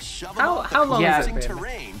 Or shove 'em off the How long has it cruising been?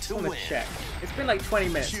 terrain to I want win. to check. It's been like 20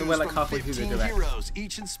 minutes, and we're like Choose halfway from through the 15 direct. heroes,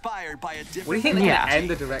 each inspired by a different What do you think they're Yeah. gonna end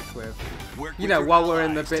the direct with? Work You with know, your while we're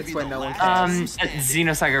in the allies to bits be where the no one last cares.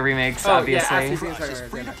 Xenosaga remakes, Oh, obviously. yeah, actually, Rush is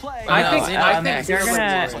free to play. I No, think Xenoblade they're Xenoblade gonna-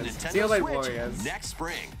 on Warriors. Nintendo Xenoblade Switch Warriors. next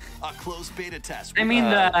spring. A closed beta test. I mean,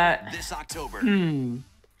 this October.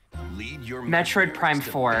 Lead your Metroid Prime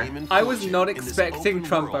 4. I was not expecting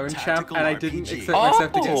Trombone Champ, and I didn't expect Oh,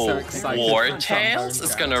 myself to get so excited. War for Tales Trombone is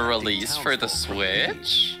Champ. gonna release for the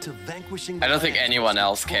Switch. I don't think anyone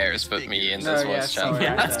else cares but me in this No, yeah, voice chat. sorry.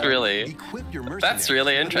 That's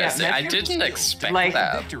really interesting. I didn't expect Like-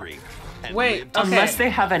 that. Wait, okay. Unless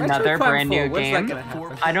they have Metroid another Prime brand new 4, when's that game, gonna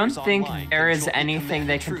happen? I don't think there is anything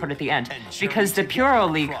they can put at the end. Because the Puro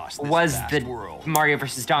leak was the Mario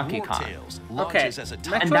vs. Donkey Kong. Okay,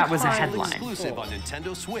 And that was a Metroid Prime headline. Exclusive on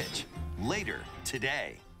Nintendo Switch later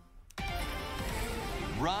today.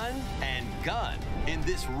 Run and gun in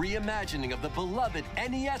this reimagining of the beloved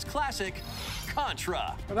NES classic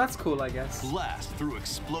Contra. Well, that's cool, I guess. Blast through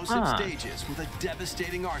explosive stages with a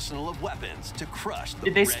devastating arsenal of weapons to crush the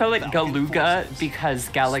Did they Red spell it Falcon Galuga forces. because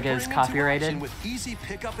Galaga is Spring into copyrighted? action with easy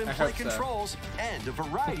pickup and I play hope so. controls and a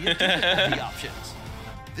variety of difficulty options.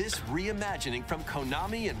 This reimagining from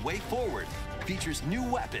Konami and Way Forward features new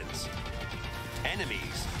weapons,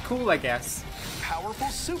 enemies, Cool, I guess. powerful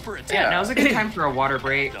super attacks. Yeah, now's a good time for a water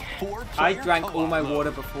break. The I four-player drank all my co-op mode.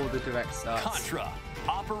 water before the direct starts. Contra,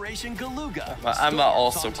 Operation Galuga. I'ma Storms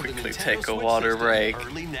also onto the quickly Nintendo take a Switch water system break.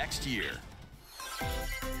 Early next year.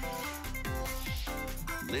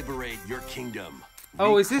 Liberate your kingdom.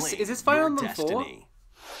 Oh, is this Reclaim Fire your Emblem 4? destiny.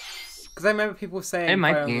 Because I remember people saying It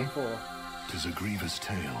might Fire be. Emblem 4. 'Tis a grievous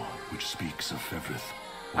tale which speaks of Fevrith.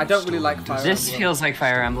 I don't really like Fire This Emblem. feels like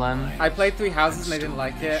Fire Emblem. I played 3 Houses and I didn't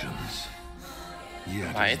like it.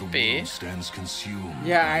 Yet Might as the be. world stands consumed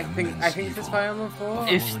Yeah, by I think immense this is evil, Fire Emblem 4.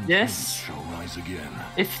 If fallen this- prince shall rise again.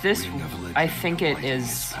 If this, Ring of legend I think it lighting his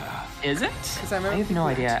is. path. Is it? I remember I have no people-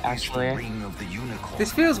 idea, actually. Ring of the unicorn.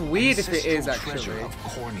 This feels weird if it is, ancestral treasure actually. of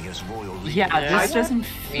Cornea's royal Yeah, legion. this doesn't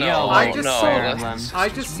feel No, like I just no, saw Fire that's- Emblem. I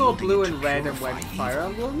just saw blue and red and went Fire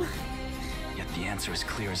Emblem. Yet the answer is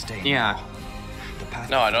clear as day. Yeah. The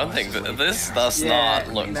path No, I of don't life think is that laid this bare. does Yeah,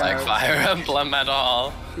 not look no. like Fire Emblem at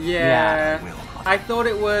all. Yeah. Will I thought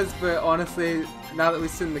it was, but honestly, now that we've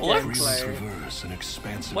seen the Looks- gameplay, Traverse an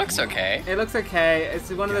expansive Looks world. okay. it looks okay. It's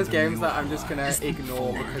one of those Gather games your that I'm just gonna allies, ignore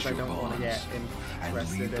forge because I your don't want to get bonds, and lead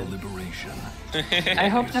interested the in. liberation. I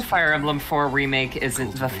hope the Fire Emblem 4 remake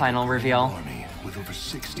isn't the Cultivate final a grand reveal. army with over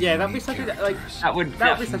 60 Yeah, that'd be unique such a like. characters. That would.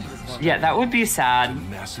 That would be such a disappointment. Yeah, that would be sad.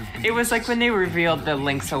 Massive It was like when beasts. they revealed the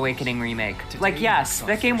Link's Awakening remake. Like, yes,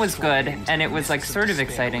 that game was good, and it was like sort of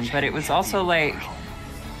exciting, but it was also like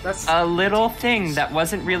That's a little thing that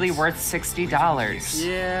wasn't really worth $60.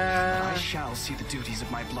 yeah. I shall see the duties of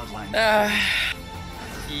my bloodline. Yeah.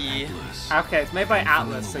 Okay, it's made by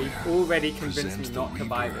Atlas, so you've already convinced me not to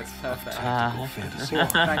buy this. Perfect. Fantasy.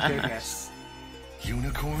 Thank goodness.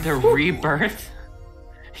 Unicorn. The rebirth?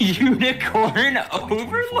 Unicorn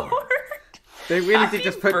Overlord? They really did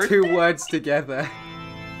just put two birthday? words together.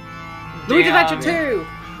 Luigi Damn. Mansion 2!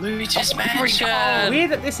 Luigi's Mansion! Weird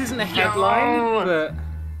that this isn't a headline, but...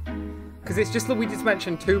 Because it's just Luigi's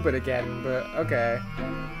Mansion 2, but again, but okay.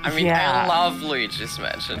 I mean, Yeah. I love Luigi's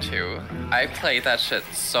Mansion 2. I played that shit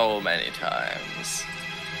so many times.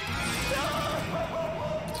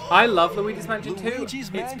 I love Luigi's Mansion 2. Luigi's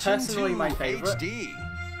It's Mansion personally 2 my favorite. HD.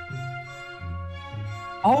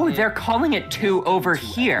 Oh, they're calling it 2 over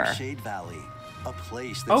here. Shade Valley, a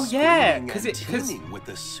place Oh, that's yeah, screaming 'cause and it- 'cause teeming with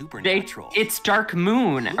the They, supernatural. it's Dark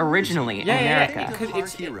Moon originally in America. Yeah, because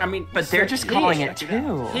it's... I mean... But they're just calling it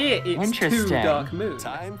 2. Here, it's Interesting. 2 Dark Moon.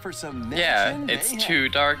 Time for some Yeah, mansion it's mayhem. 2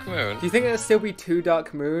 Dark Moon. Do you think it'll still be 2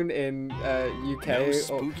 Dark Moon in UK? No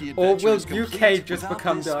spooky Or will adventures UK complete just without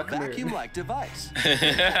become this Dark Moon? vacuum-like device.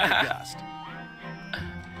 Dust.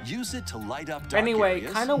 Use it to light up dark Anyway,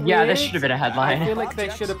 areas. kind of weird. Yeah, this should have been a I headline. feel like they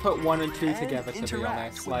should have put 1 and 2 and together, to be interact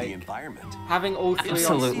honest. with the Like, environment. having all 3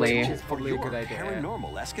 Absolutely. on Switch is For probably a your good idea.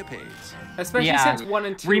 paranormal escapades. Especially Yeah, since 1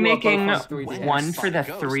 and 2 remaking are both on 3DS. 1 for the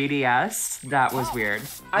 3DS, that was weird.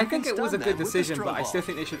 I You think can it was a stun good them with the decision, but I strobe still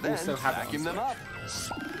think they should then also have it vacuum on them up.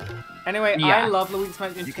 Switch. Anyway, I Yeah. love Luigi's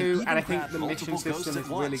Mansion You can 2, even and I think grab the mission multiple ghosts system at is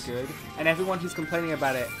really once. good. And everyone who's complaining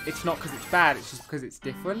about it, it's not because it's bad, it's just because it's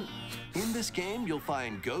different. In this game, you'll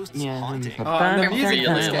find ghosts Yeah. haunting. Oh, and the music really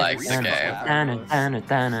in this game like is the so game.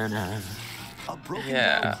 fabulous. A broken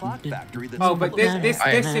Yeah. down clock factory that's Oh, but this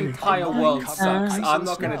I- this entire world sucks. I'm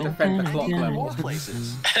not going to defend the clock level.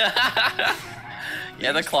 places.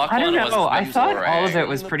 Yeah, the clock I don't one was know. I thought all of boring. it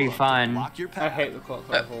was pretty fun. Lock your I path. hate the clock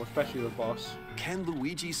level, especially the boss. Can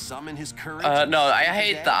Luigi summon his courage? No, I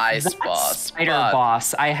hate the ice That boss. spider but-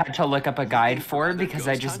 boss I had to look up a guide for because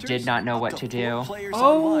I just did not know what to do.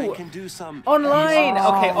 Oh, online.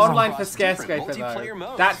 Okay, online for Skyscraper multiplayer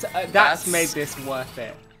though. modes. That's made this worth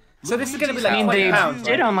it. So this is going to be I like mean, they £20,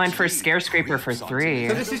 did right? online for Scarescraper for 3.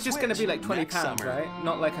 So this is just going to be like £20, right?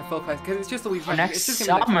 Not like a full price, because it's just the Wii. Next It's just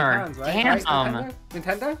gonna be summer. like £20, right? Damn. Right?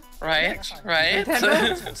 Nintendo? Right, right.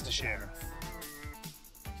 Nintendo? To share.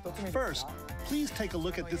 First, please take a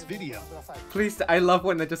look at this video. Please, I love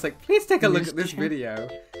when they're just like, please take a look at this video.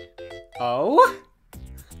 Oh?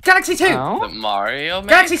 Galaxy 2! The Oh? Mario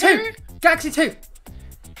Galaxy Maker? 2! Galaxy 2!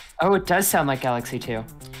 Oh, it does sound like Galaxy 2.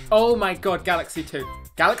 Oh my god, Galaxy 2.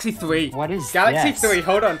 Galaxy 3. What is Galaxy this? 3,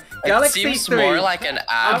 hold on. It Galaxy seems 3. more like an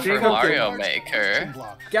ad I'm for cooking. Mario Maker.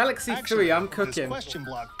 Galaxy 3, I'm This cooking. question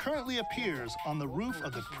block currently appears on the roof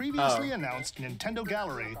of the previously announced Nintendo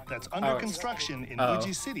Gallery that's under construction in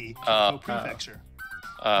Uji City, Kyoto Prefecture.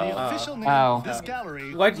 The official name of this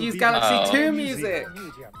gallery. Why'd you will use be Galaxy the 2 Museum. music? Why'd you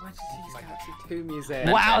use Galaxy 2 music?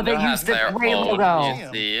 Wow, they Nintendo used has the their gray own logo.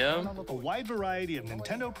 museum. A wide variety of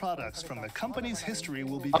Nintendo products from the company's history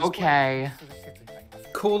will be displayed. Okay.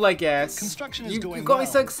 Cool, I guess. Construction is You going got me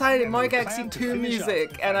so well, excited, and Mario we plan Galaxy to 2 finish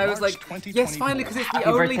music, up and on I was like, March yes, finally, because it's the Happy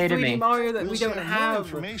only birthday to 3D me. Mario that We'll we don't share more have.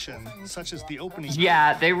 information, such as the opening.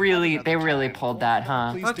 Yeah, they really pulled that,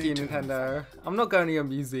 huh? Please Fuck stay you, tuned. Nintendo. I'm not going to your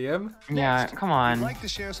museum. Yeah, come We'd on. like to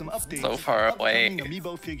share some updates So far on upcoming away.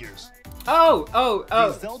 Amiibo figures. Oh,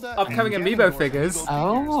 Zelda upcoming and Amiibo Ganondorf figures.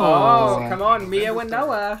 Amiibo Oh, come on, Mia and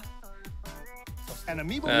Noah. An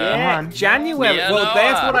Amiibo Yeah, on. January. Mia Well,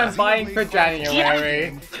 there's what Noah. I'm buying for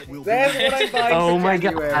January. There's what I'm buying Oh for my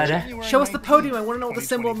January. god. Show us the podium. I want to know what the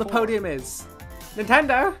symbol on the podium is.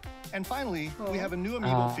 Nintendo. And finally, we have a new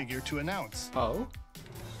Amiibo figure to announce. Oh.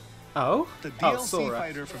 Oh. The Oh, DLC Sora.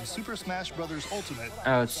 fighter from Super Smash Bros. Ultimate.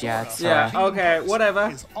 Oh, it's yeah, it's Yeah. Sora. Okay. Whatever.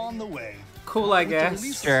 Is on the way. Cool, I With the guess.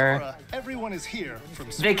 release of Sure. Sora, everyone is here from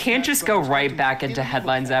They Super can't Smash just go Bros. right back Ultimate into in Amiibo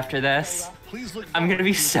headlines form. after this. Please look I'm gonna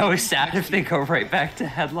be forward to so next sad if they week. go right back to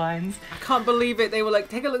headlines. I can't believe it. They were like,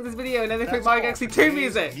 take a look at this video, and then they put That's Mario all Galaxy for 2 today's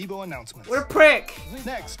music. Amiibo announcements. What a prick.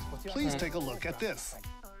 Next, please take a look at this.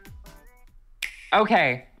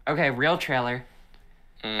 Okay, real trailer.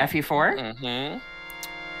 FE4? Mm-hmm.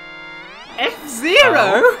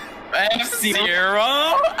 F-Zero? F-Zero?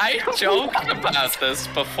 I joked about this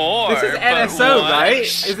before. This is but NSO, what? right?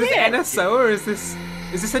 Is this NSO or is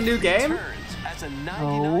this a new game? Turns as a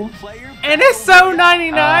 99-player NSO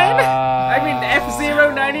 99? I I mean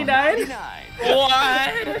F-Zero 99?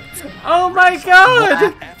 What? Oh my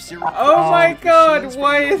god! F-Zero Oh my god, machines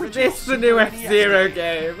why from the is this the new original F-Zero Super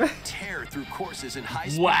game? tear through courses in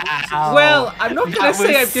high-speed Wow. Well, I'm not gonna That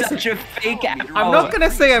say I'm was such a fake out. I'm not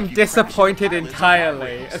gonna say I'm disappointed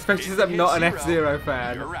entirely, especially since I'm not an F-Zero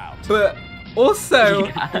fan. But also,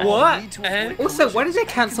 Yeah. what? And Also, why did they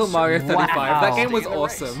cancel Mario 35? That Wow. game was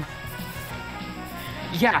awesome.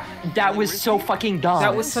 Yeah, that was so fucking dumb.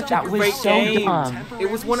 That was such a That was great so game. dumb.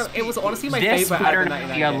 It was honestly my This favorite out better of the not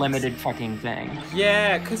 99 be a games. limited fucking thing.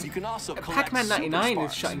 Yeah, because You can also Pac-Man collect 99 super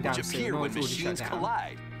is shutting sparks, down which soon. appear No, when it's already shut machines down.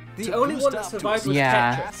 collide. The To only boost one that up to a survived was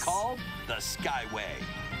Yeah. Tetris. called the Skyway.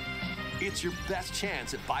 It's your best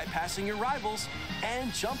chance at bypassing your rivals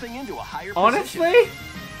and jumping into a higher position. Honestly,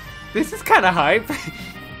 this is kind of hype.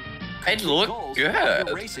 it looked Goals good. of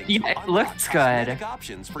your racing to Yeah, it unlock looks good. cosmetic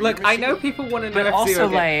options for Look, your I know machine. people want to know But F-Zero also,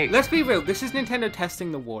 game. like- Let's be real. This is Nintendo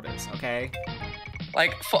testing the waters, okay?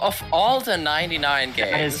 Like, of all the 99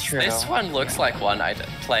 games, is true. this one looks like one I'd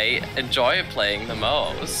enjoy playing the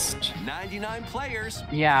most. 99 players,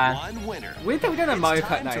 Yeah. one winner. Weird that we don't have It's Mario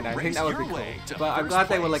time Kart 99. to I think race that would be your cool. way to But I'm first glad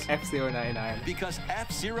they were place. like F-Zero 99. Because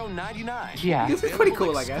F-Zero 99 Yeah. This is pretty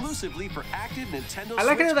cool, I guess. exclusively for active Nintendo I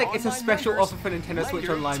like it Switch like it's a Online special members offer for Nintendo Switch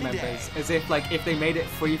later Online today. members, as if like if they made it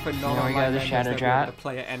free for go, non-online the members, shadow they'd be drop. able to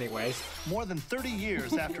play it anyway. More than 30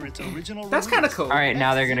 years after its original That's kind of release, cool. All right,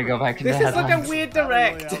 now they're gonna go back into This is like a headlines. weird Battle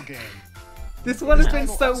direct. Royale game. This one has been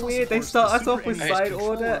Title so also weird. They supports start the us off with Super side NES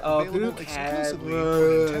order. controller Oh, who available cares? exclusively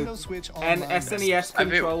for Nintendo Switch And Online SNES members. I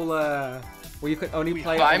mean- controller, where you could only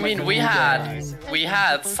play. But I on, like, mean, the we Wii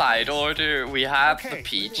had game. side order, we had the Okay,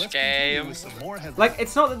 Peach let's continue game. with some more headlines. Like,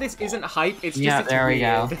 it's not that this isn't hype. It's just Yeah, it's there we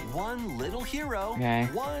go. weird. One little hero, Okay.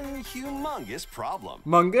 one humongous problem.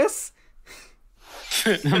 Mungus.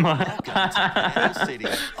 Welcome to Animal City,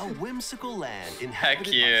 a whimsical land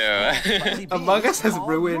inhabited Heck by Among Us has called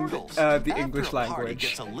ruined Nurdles. the After English a party language.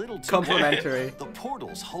 gets a little too Complimentary. big, the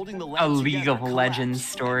portals holding the A land League together of Legends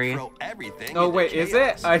collapse story. and throw everything Oh into wait, is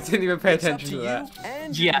chaos. it? I didn't even pay It's up attention to you that.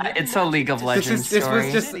 and your Yeah, it's a League of to Legends This story.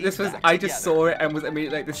 was just I just saw it and was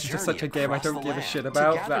immediately like, this is just such a game I don't give a shit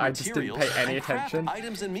about that I just didn't pay any attention.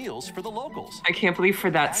 Items and meals for the locals. I can't believe for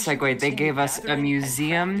that segue they gave us a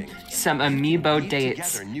museum, some amiibo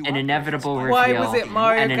dates, an inevitable reveal, Why was it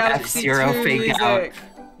Mario and an Galaxy F-Zero 2 fake out. music?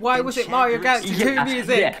 Why was it Mario Galaxy 2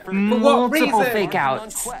 music? Yeah, For what multiple reason? fake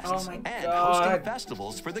outs. Oh my And God. hosting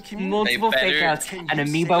festivals for the community. Multiple They fake better- outs, an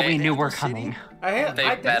amiibo we knew were coming. I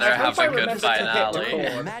better have a good finale.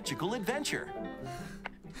 record. Magical adventure.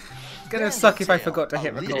 It's gonna suck if I forgot to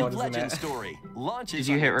hit A League record, of isn't Legends it? story launches Did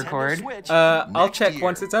you on hit Nintendo record? Switch I'll next check year.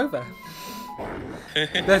 once it's over.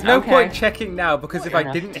 There's no Okay. point checking now because if Fair I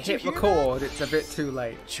enough. didn't Did you hit hear record, it's a bit too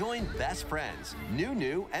late. Join best friends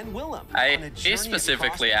Nunu and Willem. on a I journey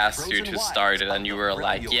specifically across asked the you to frozen start it, wilds and you of were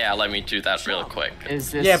like, Bravio. "Yeah, let me do that real quick."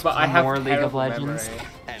 Is this Yeah, but I have more League of terrible Legends? memory.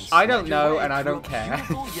 And I don't slide your know, way and I through don't a care.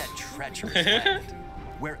 beautiful yet treacherous land,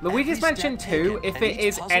 where Luigi's every Mansion step 2, taken if and it each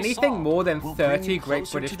is puzzle anything solved more than will bring 30 you Great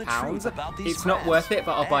closer British to the pounds, truth about these it's not friends worth it,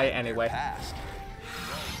 but I'll buy it and their anyway. past.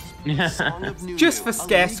 Just for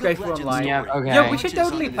Skyscraper Online. Yeah, okay. Yo, we should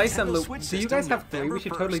totally play some. Do you guys have 3? We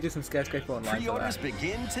should totally do some Skyscraper Online for Pre-orders that.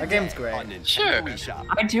 begin today That game's great. on Nintendo Sure. eShop.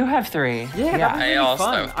 I do have 3. Yeah, that was I really also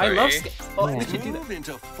fun. have I love. 3. Oh, Yeah. we should do that. Move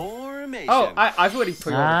into formation. Oh, I've already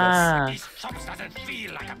pre-ordered Ah, this.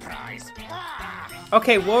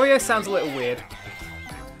 Okay, Wario sounds a little weird.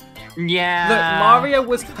 yeah. Look, Mario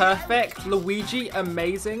was perfect. Luigi,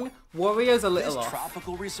 amazing. Wario's a little This off.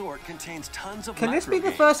 tropical resort contains tons of Can this be the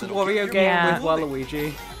micro first games that'll get Wario your game Yeah. with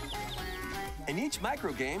Waluigi? In each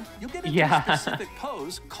micro game, you'll get into Yeah. a specific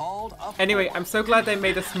pose called a Anyway, form. I'm so glad they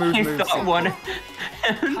made a smooth I move. thought one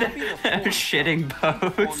Copy the form. shitting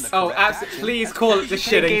pose. Oh, please call it the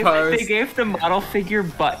shitting They pose. gave the model figure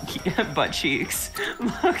butt cheeks.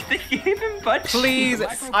 Look, they gave him butt Please,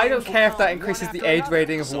 cheeks. I don't care if that increases the age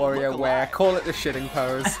rating of WarioWare. Call it the shitting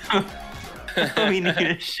pose. We need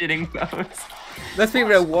a shitting pose. Let's be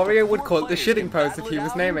real, Wario would call it the shitting pose if he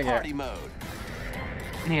was naming it. Party mode.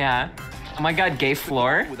 Yeah. Oh my god, gay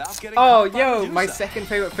floor? Without getting Oh, caught by yo, Medusa. my second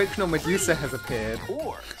favorite fictional Medusa has appeared.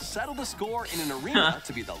 Or settle the score in an arena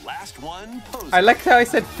to be the last one posing. I liked how I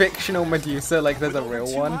said fictional Medusa like there's a With real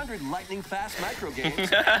over one. 200 lightning fast micro games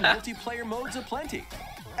and multiplayer modes aplenty.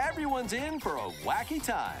 Everyone's in for a wacky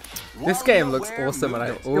time. This game looks awesome and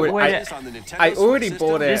I Wait, already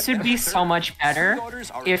bought it. This would be so much better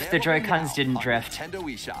if the Joy-Cons didn't drift. Nintendo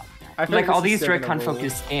eShop. I feel Like all this is these still gonna Joy-Con rule.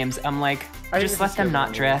 focused games, I'm like, I think just this let is them still not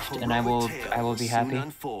gonna drift and I will be Soon happy.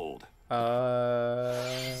 unfold.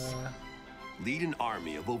 Lead an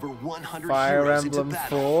army of over 100 Fire heroes into Emblem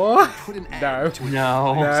battle 4? and put an end No. to an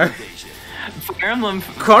No. No. invasion. Fire Emblem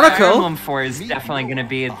Chronicle? Fire Emblem 4 is definitely gonna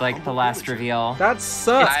be like the last reveal. That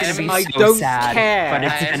sucks. It's gonna be I so don't sad, care. but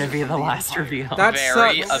it's I'm- gonna be the last reveal. That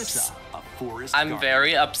Very sucks. I'm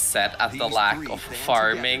very upset at the lack of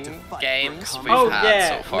farming games we've Oh, had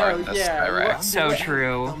yeah, so far in no, this yeah, direct. So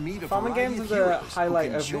true. Farming games are the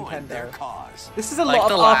highlight of Nintendo. This is a Like lot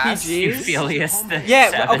the of last RPGs. Euphelius the Yeah,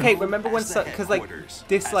 seven. but okay, remember when, because like,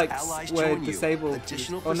 dislikes were disabled,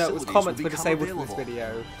 oh no, it was comments were disabled for this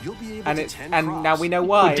video, and now we know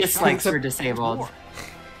why. Dislikes were disabled.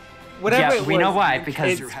 Whatever Yeah, it we know was, why,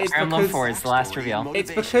 because it's Fire Emblem because- 4 is the last reveal. It's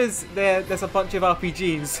because there's a bunch of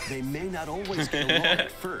RPGs. They may not always get along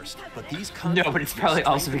at first, but these No, but it's probably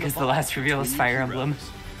also because the last reveal is Fire Emblem.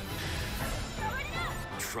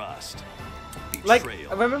 Trust. Like,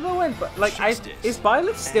 Betrayal. remember when, is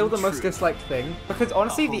Byleth still the most disliked thing? Because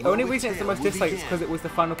honestly, the only reason it's the most disliked is because it was the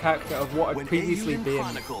final character of what had When previously Alien been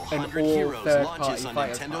Chronicle an 100 all Heroes third-party launches on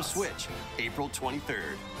fighter Nintendo class. Switch, April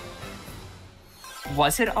 23rd.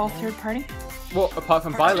 Was it all third party? Well, apart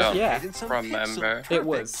from Byleth, don't yeah. And some remember. pixel It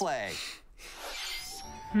was. perfect play.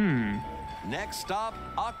 Hmm. Next stop,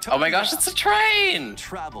 October. Oh my gosh, it's a train!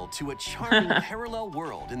 Travel to a charming parallel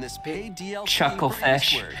world in this paid DLC.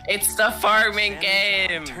 Chucklefish. for Eastward. It's the farming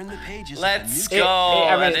game! Turn the pages of Let's a new go!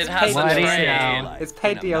 I mean, And it's it has paid a DLC. train! It's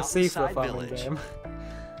paid In a DLC for a mountainside farming village. game.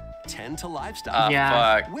 10 to lifestyle.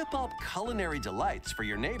 Yeah. Fuck. Whip up culinary delights for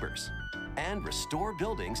your neighbors. And restore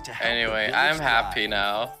buildings to help Anyway, the I'm village happy thrive.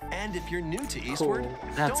 now. And if you're new to Eastward, Cool.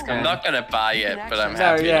 That's don't good. I'm not gonna buy it, but I'm No,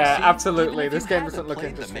 happy. yeah, See, absolutely. even if This you game haven't doesn't look played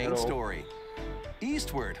the interesting main at all. story.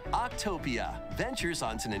 Eastward, Octopia, ventures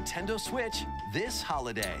onto Nintendo Switch this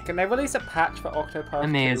holiday. Can they release a patch for Octopath 2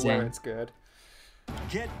 Amazing. where it's good?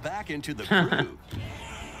 Get back into the groove.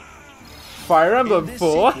 Fire Emblem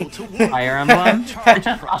 4? Fire Emblem?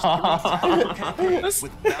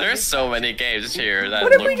 There's so many games here that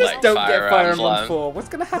What if we look just like don't Fire get Fire Emblem. Emblem 4? What's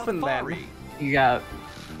gonna happen then? Yeah.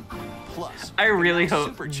 Plus, I really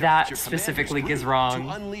hope supercharge that your specifically commander's is reach wrong. to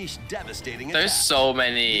unleash devastating There's attacks. so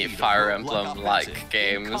many Lead a Fire roguelike Emblem-like offensive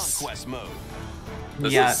in games. Conquest mode.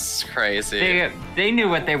 This Yeah. is crazy. They knew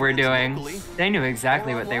what they were doing. They knew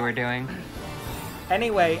exactly what they were doing.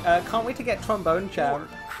 Anyway, can't wait to get Trombone Or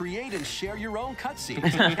Champ. create and share your own cutscenes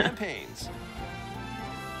and campaigns.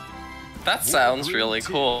 That sounds really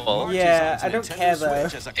cool. Yeah, I don't care though.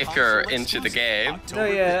 If you're into the game. No,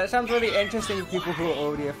 yeah, that sounds really interesting for people who are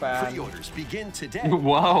already a fan. Pre-orders begin today.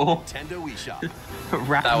 Whoa. Nintendo eShop.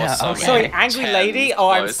 Right That was now. so Okay. Sorry, Angry Lady? Oh,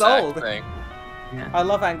 I'm voice sold. acting. I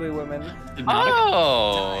love angry women.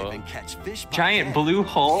 Oh! Dive and catch fish by Giant day. blue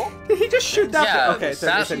hole? Did he just shoot that? Yeah, Okay, so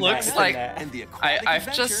that it's in looks there, like- it's in there. And the aquatic I've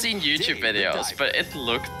adventure, just seen YouTube Dave the videos, Diver. but it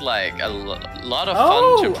looked like a lot of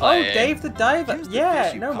fun to play. Oh, Dave the Diver. Use the Yeah,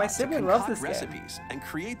 fish you no, my caught to sibling loves concoct this game. recipes and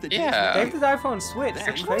create the Yeah. Dave the Diver on Switch. Then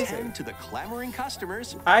That's crazy. tend to the clamoring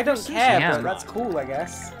customers. I don't Sushi care, Damn. but that's cool, I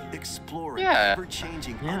guess. Explore an Yeah.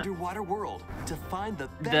 ever-changing Yeah. underwater world to find the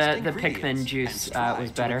The best Pikmin ingredients juice, and strive was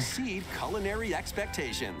to better. exceed culinary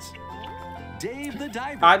expectations. Dave the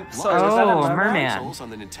Diver. I'm sorry, was that a Oh, merman? merman. Consoles on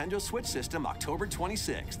the Nintendo Switch system October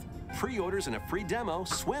 26th. Pre-orders and a free demo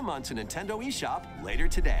swim onto Nintendo eShop later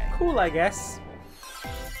today. Cool, I guess.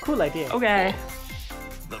 Cool idea. Okay.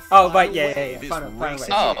 The Oh, final right, yeah. wave is Final racing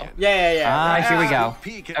wave. Oh. in. Yeah. Ah, here we go.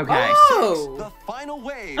 Peek at Okay. Wave Oh. 6, the final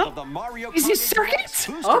wave of the Mario Is Kart he 8 circuit? Deluxe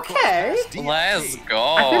Booster Okay. Quest DLC. Let's go.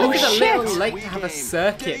 I feel like it's a Oh, little shit. late to have a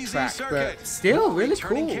circuit Daisy track, Circuit. but still really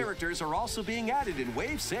Returning cool. characters are also being added in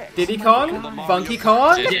Wave 6. Diddy Kong, Funky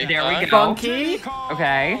Kong, Diddy There we Kong. go. Funky.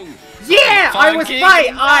 Okay. Yeah, I was Funky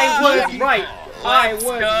right. I was Kong. right. I Let's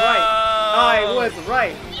was go. right. I was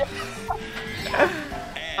right.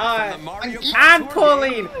 And from the Mario Kart And Tour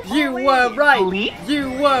Pauline, game, you were right. Pauline? You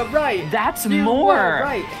were right. That's You more. were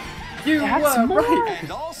right. You That's were more. right.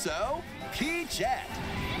 And also, Peachette.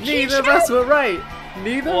 Neither of us were right.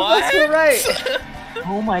 Neither of us were What? right.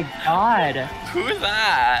 Oh my god. Who's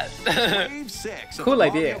that? Wave 6 of Cool the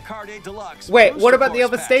idea. Mario Kart 8 Deluxe Wait, Booster what about the Course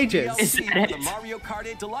other Pack stages? Is DLC that for it? the Mario Kart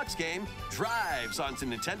 8 Deluxe game drives onto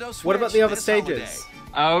Nintendo Switch. What about the other this stages?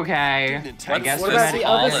 Okay. I What guess What we about went the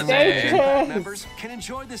other holiday? stages? Members can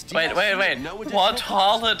enjoy this Wait. DLC at no additional What cost.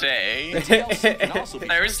 holiday? DLC can also be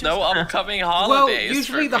There's no purchased upcoming Well, holidays.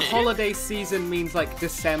 usually for the me. holiday season means like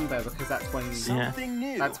December because that's when. Yeah. Something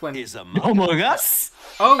new That's when- is Among Us?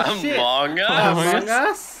 Oh shit! Among Us. Among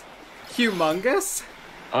Us, humongous,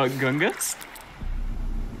 Gungus?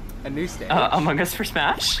 a new stage. Among Us for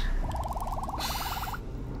Smash?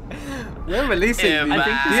 We're releasing I the I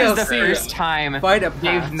think this is the DLC. first time Fighter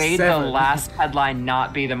they've Pack made 7. the last headline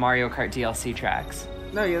not be the Mario Kart DLC tracks.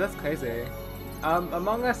 No, yeah, that's crazy.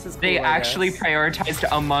 Among Us is cool. They I actually guess. prioritized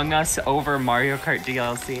Among Us over Mario Kart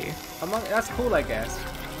DLC. That's cool, I guess.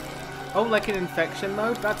 Oh, like an infection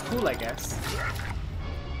mode? That's cool, I guess.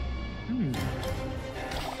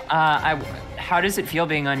 How does it feel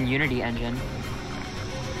being on Unity Engine?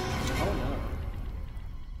 Oh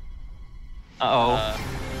no. Uh-oh.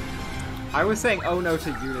 I was saying oh no to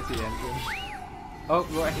Unity Engine. Oh,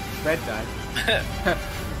 right. Red died.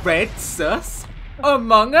 Red sus?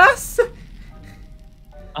 Among Us?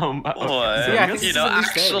 Oh, What? So, yeah, I think this You is know, a new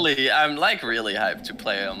stage. actually, I'm like really hyped to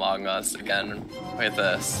play Among Us again with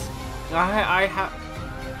this. I've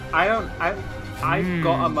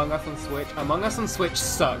got Among Us on Switch. Among Us on Switch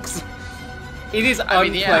sucks. It is I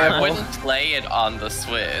mean, yeah, I unplayable. wouldn't play it on the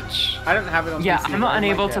Switch. I don't have it on Yeah, PC. I'm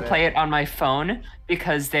unable to play it on my phone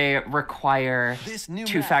because they require This new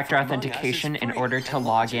two-factor map for Among Us is authentication in free order to and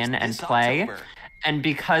log launches in and this play. October. And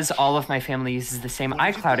because all of my family uses the same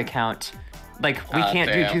iCloud account, like, we Ah,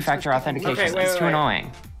 can't do damn. two-factor authentication. Okay, wait, it's too wait.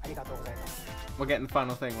 annoying. We're getting the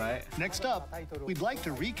final thing, right? Next up, we'd like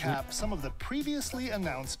to recap some of the previously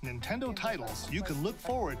announced Nintendo titles you can look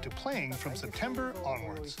forward to playing from September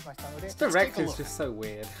onwards. This direct is just so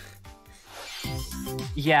weird.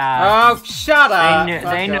 Yeah. Oh, shut up!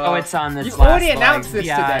 They know Fuck it's on this You last already leg. announced this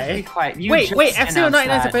Yeah, today. be quiet. You Wait, just F-Zero announced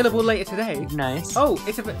 99 is that. available later today. Nice. Oh,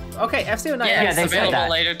 okay, F-Zero 99 Yeah, It's they said available that.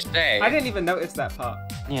 later today. I didn't even notice that part.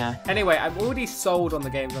 Yeah. Anyway, I'm already sold on the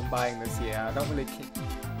games I'm buying this year. I don't really care.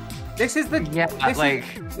 This is the... Yeah,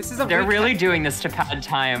 this is a they're recap. really doing this to pad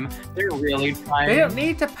time. They're really trying. They don't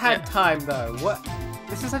need to pad time, though. What?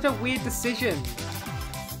 This is such a weird decision.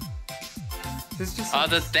 This is just...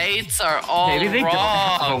 The dates are all Maybe they don't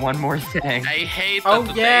have a wrong. one more thing. I hate that Oh,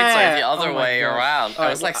 the yeah. dates are the other Oh my way God. around. I Alright,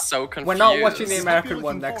 was like so confused. We're not watching the Hope American you're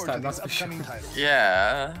one looking next forward time, to that's these for sure. upcoming titles.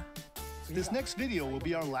 Yeah. This next video will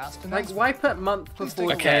be our last Like, announcement. why put month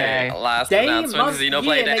before Okay, day? last Day, announcement, month,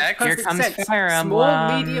 Xenoblade year makes X. perfect Here comes sense. Fire Small,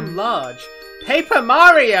 Emblem. medium, large. Paper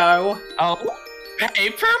Mario! Oh,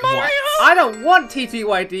 Paper Mario? I don't want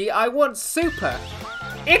TTYD, I want Super!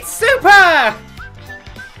 It's Super!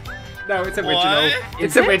 No, it's original. What?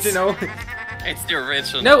 It's Is it? original. It's the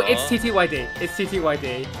original. No, it's TTYD. It's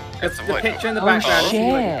TTYD. The picture in the background is shit.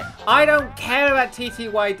 TTYD. I don't care about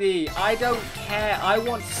TTYD. I don't care. I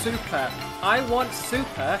want Super. I want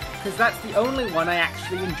Super because that's the only one I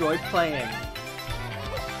actually enjoy playing.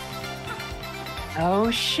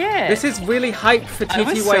 Oh shit! This is really hype for TTYD I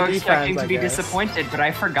was so expecting fans, to I be guess. disappointed, but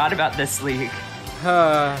I forgot about this leak.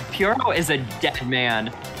 Uh, Pyoro is a dead man.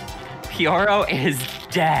 Pyoro is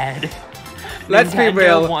dead. Let's be Nintendo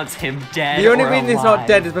real. Wants him dead. the only or reason he's not alive.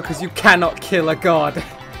 dead is because you cannot kill a god.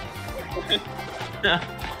 I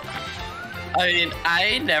mean,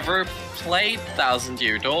 I never played Thousand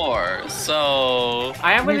Year Door, so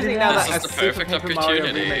I am really Maybe thinking now this that is a the Super perfect Paper Mario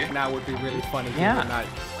opportunity. remake now would be really funny. Yeah. Given that,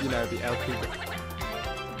 you know, the LP.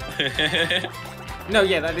 No,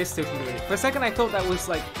 yeah, that is still complete. For a second, I thought that was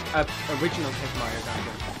like a original Paper Mario game.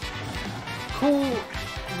 Cool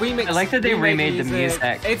remix. I like that they remade the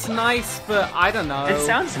music. It's nice, but I don't know. It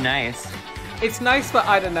sounds nice. It's nice, but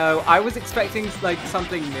I don't know. I was expecting like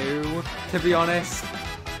something new, to be honest.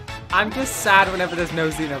 I'm just sad whenever there's no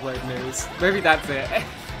Xenoblade news. Maybe that's it.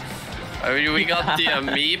 I mean, we got the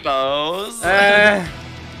amiibos.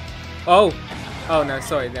 Oh no,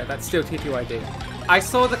 sorry, no, that's still TTYD. I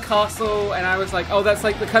saw the castle and I was like, oh, that's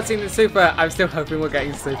like the cutscene in Super. I'm still hoping we're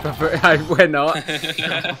getting Super, but we're not.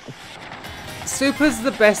 Super's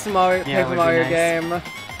the best Yeah, Paper would be Mario nice. game.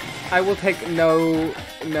 I will take no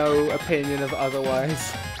opinion of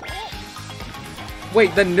otherwise.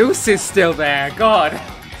 Wait, the noose is still there. God,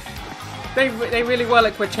 they really were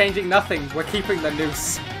like, we're changing nothing. We're keeping the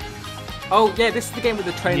noose. Oh yeah, this is the game with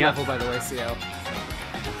the train Yep. level, by the way, CL.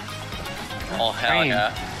 Oh, hell Train.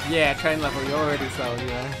 yeah. Yeah, train level. You're already sold,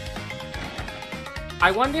 yeah.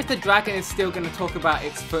 I wonder if the dragon is still going to talk about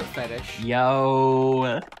its foot fetish.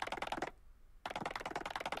 Yo.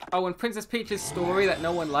 Oh, and Princess Peach's story that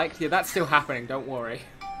no one liked, yeah, that's still happening, don't worry.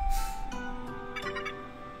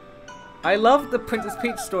 I love the Princess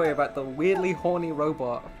Peach story about the weirdly horny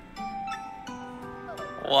robot.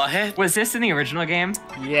 What? Was this in the original game?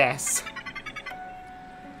 Yes.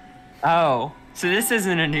 Oh, so this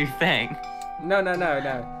isn't a new thing. No.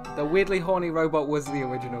 The weirdly horny robot was the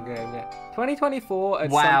original game, yeah. 2024 at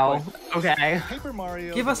Wow. some point. Okay. Paper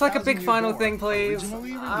Mario Give us like a big 1000 Year final Door, thing, please.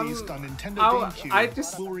 Originally released on Nintendo GameCube, I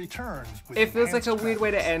just... will return with It feels like a enhanced weird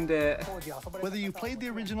way to end it. graphics. Whether you played the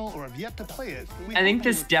original or have yet to play it, we I think hope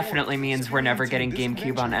you this look definitely forward to means we're never getting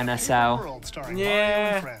experiencing GameCube on this adventure in NSO. Paper World starring Yeah.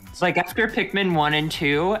 Mario and friends. Like after Pikmin 1 and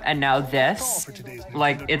 2, and now this, for today's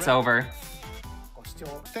like Nintendo it's Direct. over.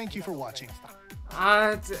 Thank you for watching.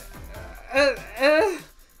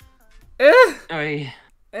 Oy.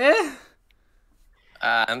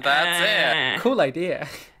 And that's it. Cool idea.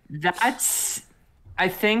 I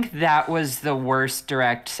think that was the worst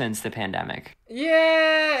direct since the pandemic.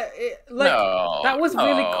 Yeah, No, that was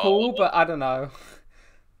really no. cool, but I don't know.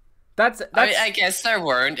 That's I mean, I guess there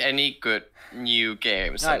weren't any good new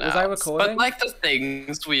games Right, was I announced, recording? but like the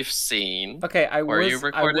things we've seen. okay. Were you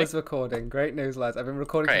recording? I was recording. Great news, lads! I've been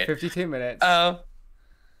recording Great. for 52 minutes. Oh,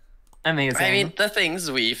 Amazing. I mean, the things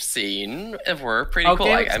we've seen were pretty Oh, cool.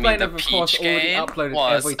 Game Like, I mean, Explainer, the of course, Peach already game uploaded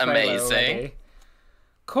was every trailer amazing. already.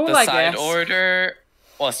 Cool, The I side guess. order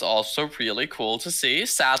was also really cool to see.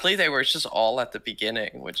 Sadly, they were just all at the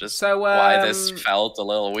beginning, which is So, why this um, felt a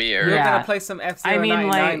little weird. You're Yeah. gonna play some F-Zero I mean,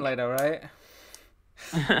 99 like- later, right?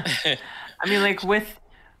 I mean, like with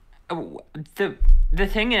the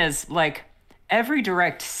thing is, like every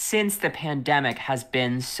direct since the pandemic has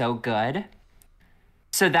been so good,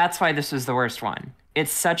 so that's why this was the worst one.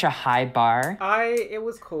 It's such a high bar. It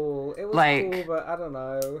was cool. It was Like- cool, but I don't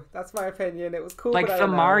know. That's my opinion. It was cool, Like but I the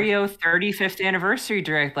don't know. Mario 35th anniversary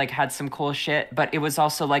direct, like had some cool shit, but it was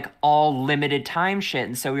also like all limited time shit,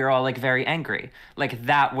 and so we were all like very angry. Like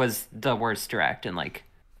that was the worst direct in like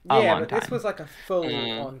a Yeah, long but time. this was like a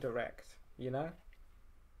full-on direct, you know?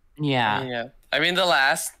 Yeah. Yeah. I mean, the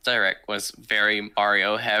last direct was very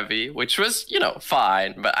Mario heavy, which was,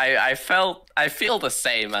 fine. But I feel the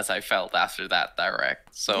same as I felt after that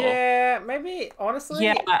direct. So Yeah, maybe, honestly...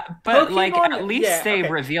 Yeah, but like Pokemon- at least yeah, they okay.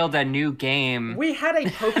 revealed a new game. We had a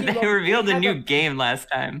Pokemon... They revealed we a had new game last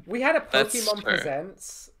time. We had a That's Pokemon true.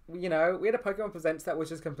 Presents. We had a Pokemon Presents that was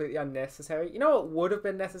just completely unnecessary. You know what would have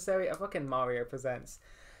been necessary? A fucking Mario Presents.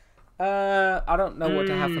 I don't know what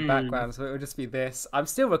to have for background, so it would just be this. I'm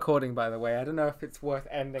still recording, by the way. I don't know if it's worth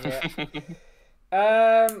ending it.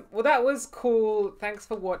 Well, that was cool. Thanks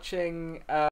for watching.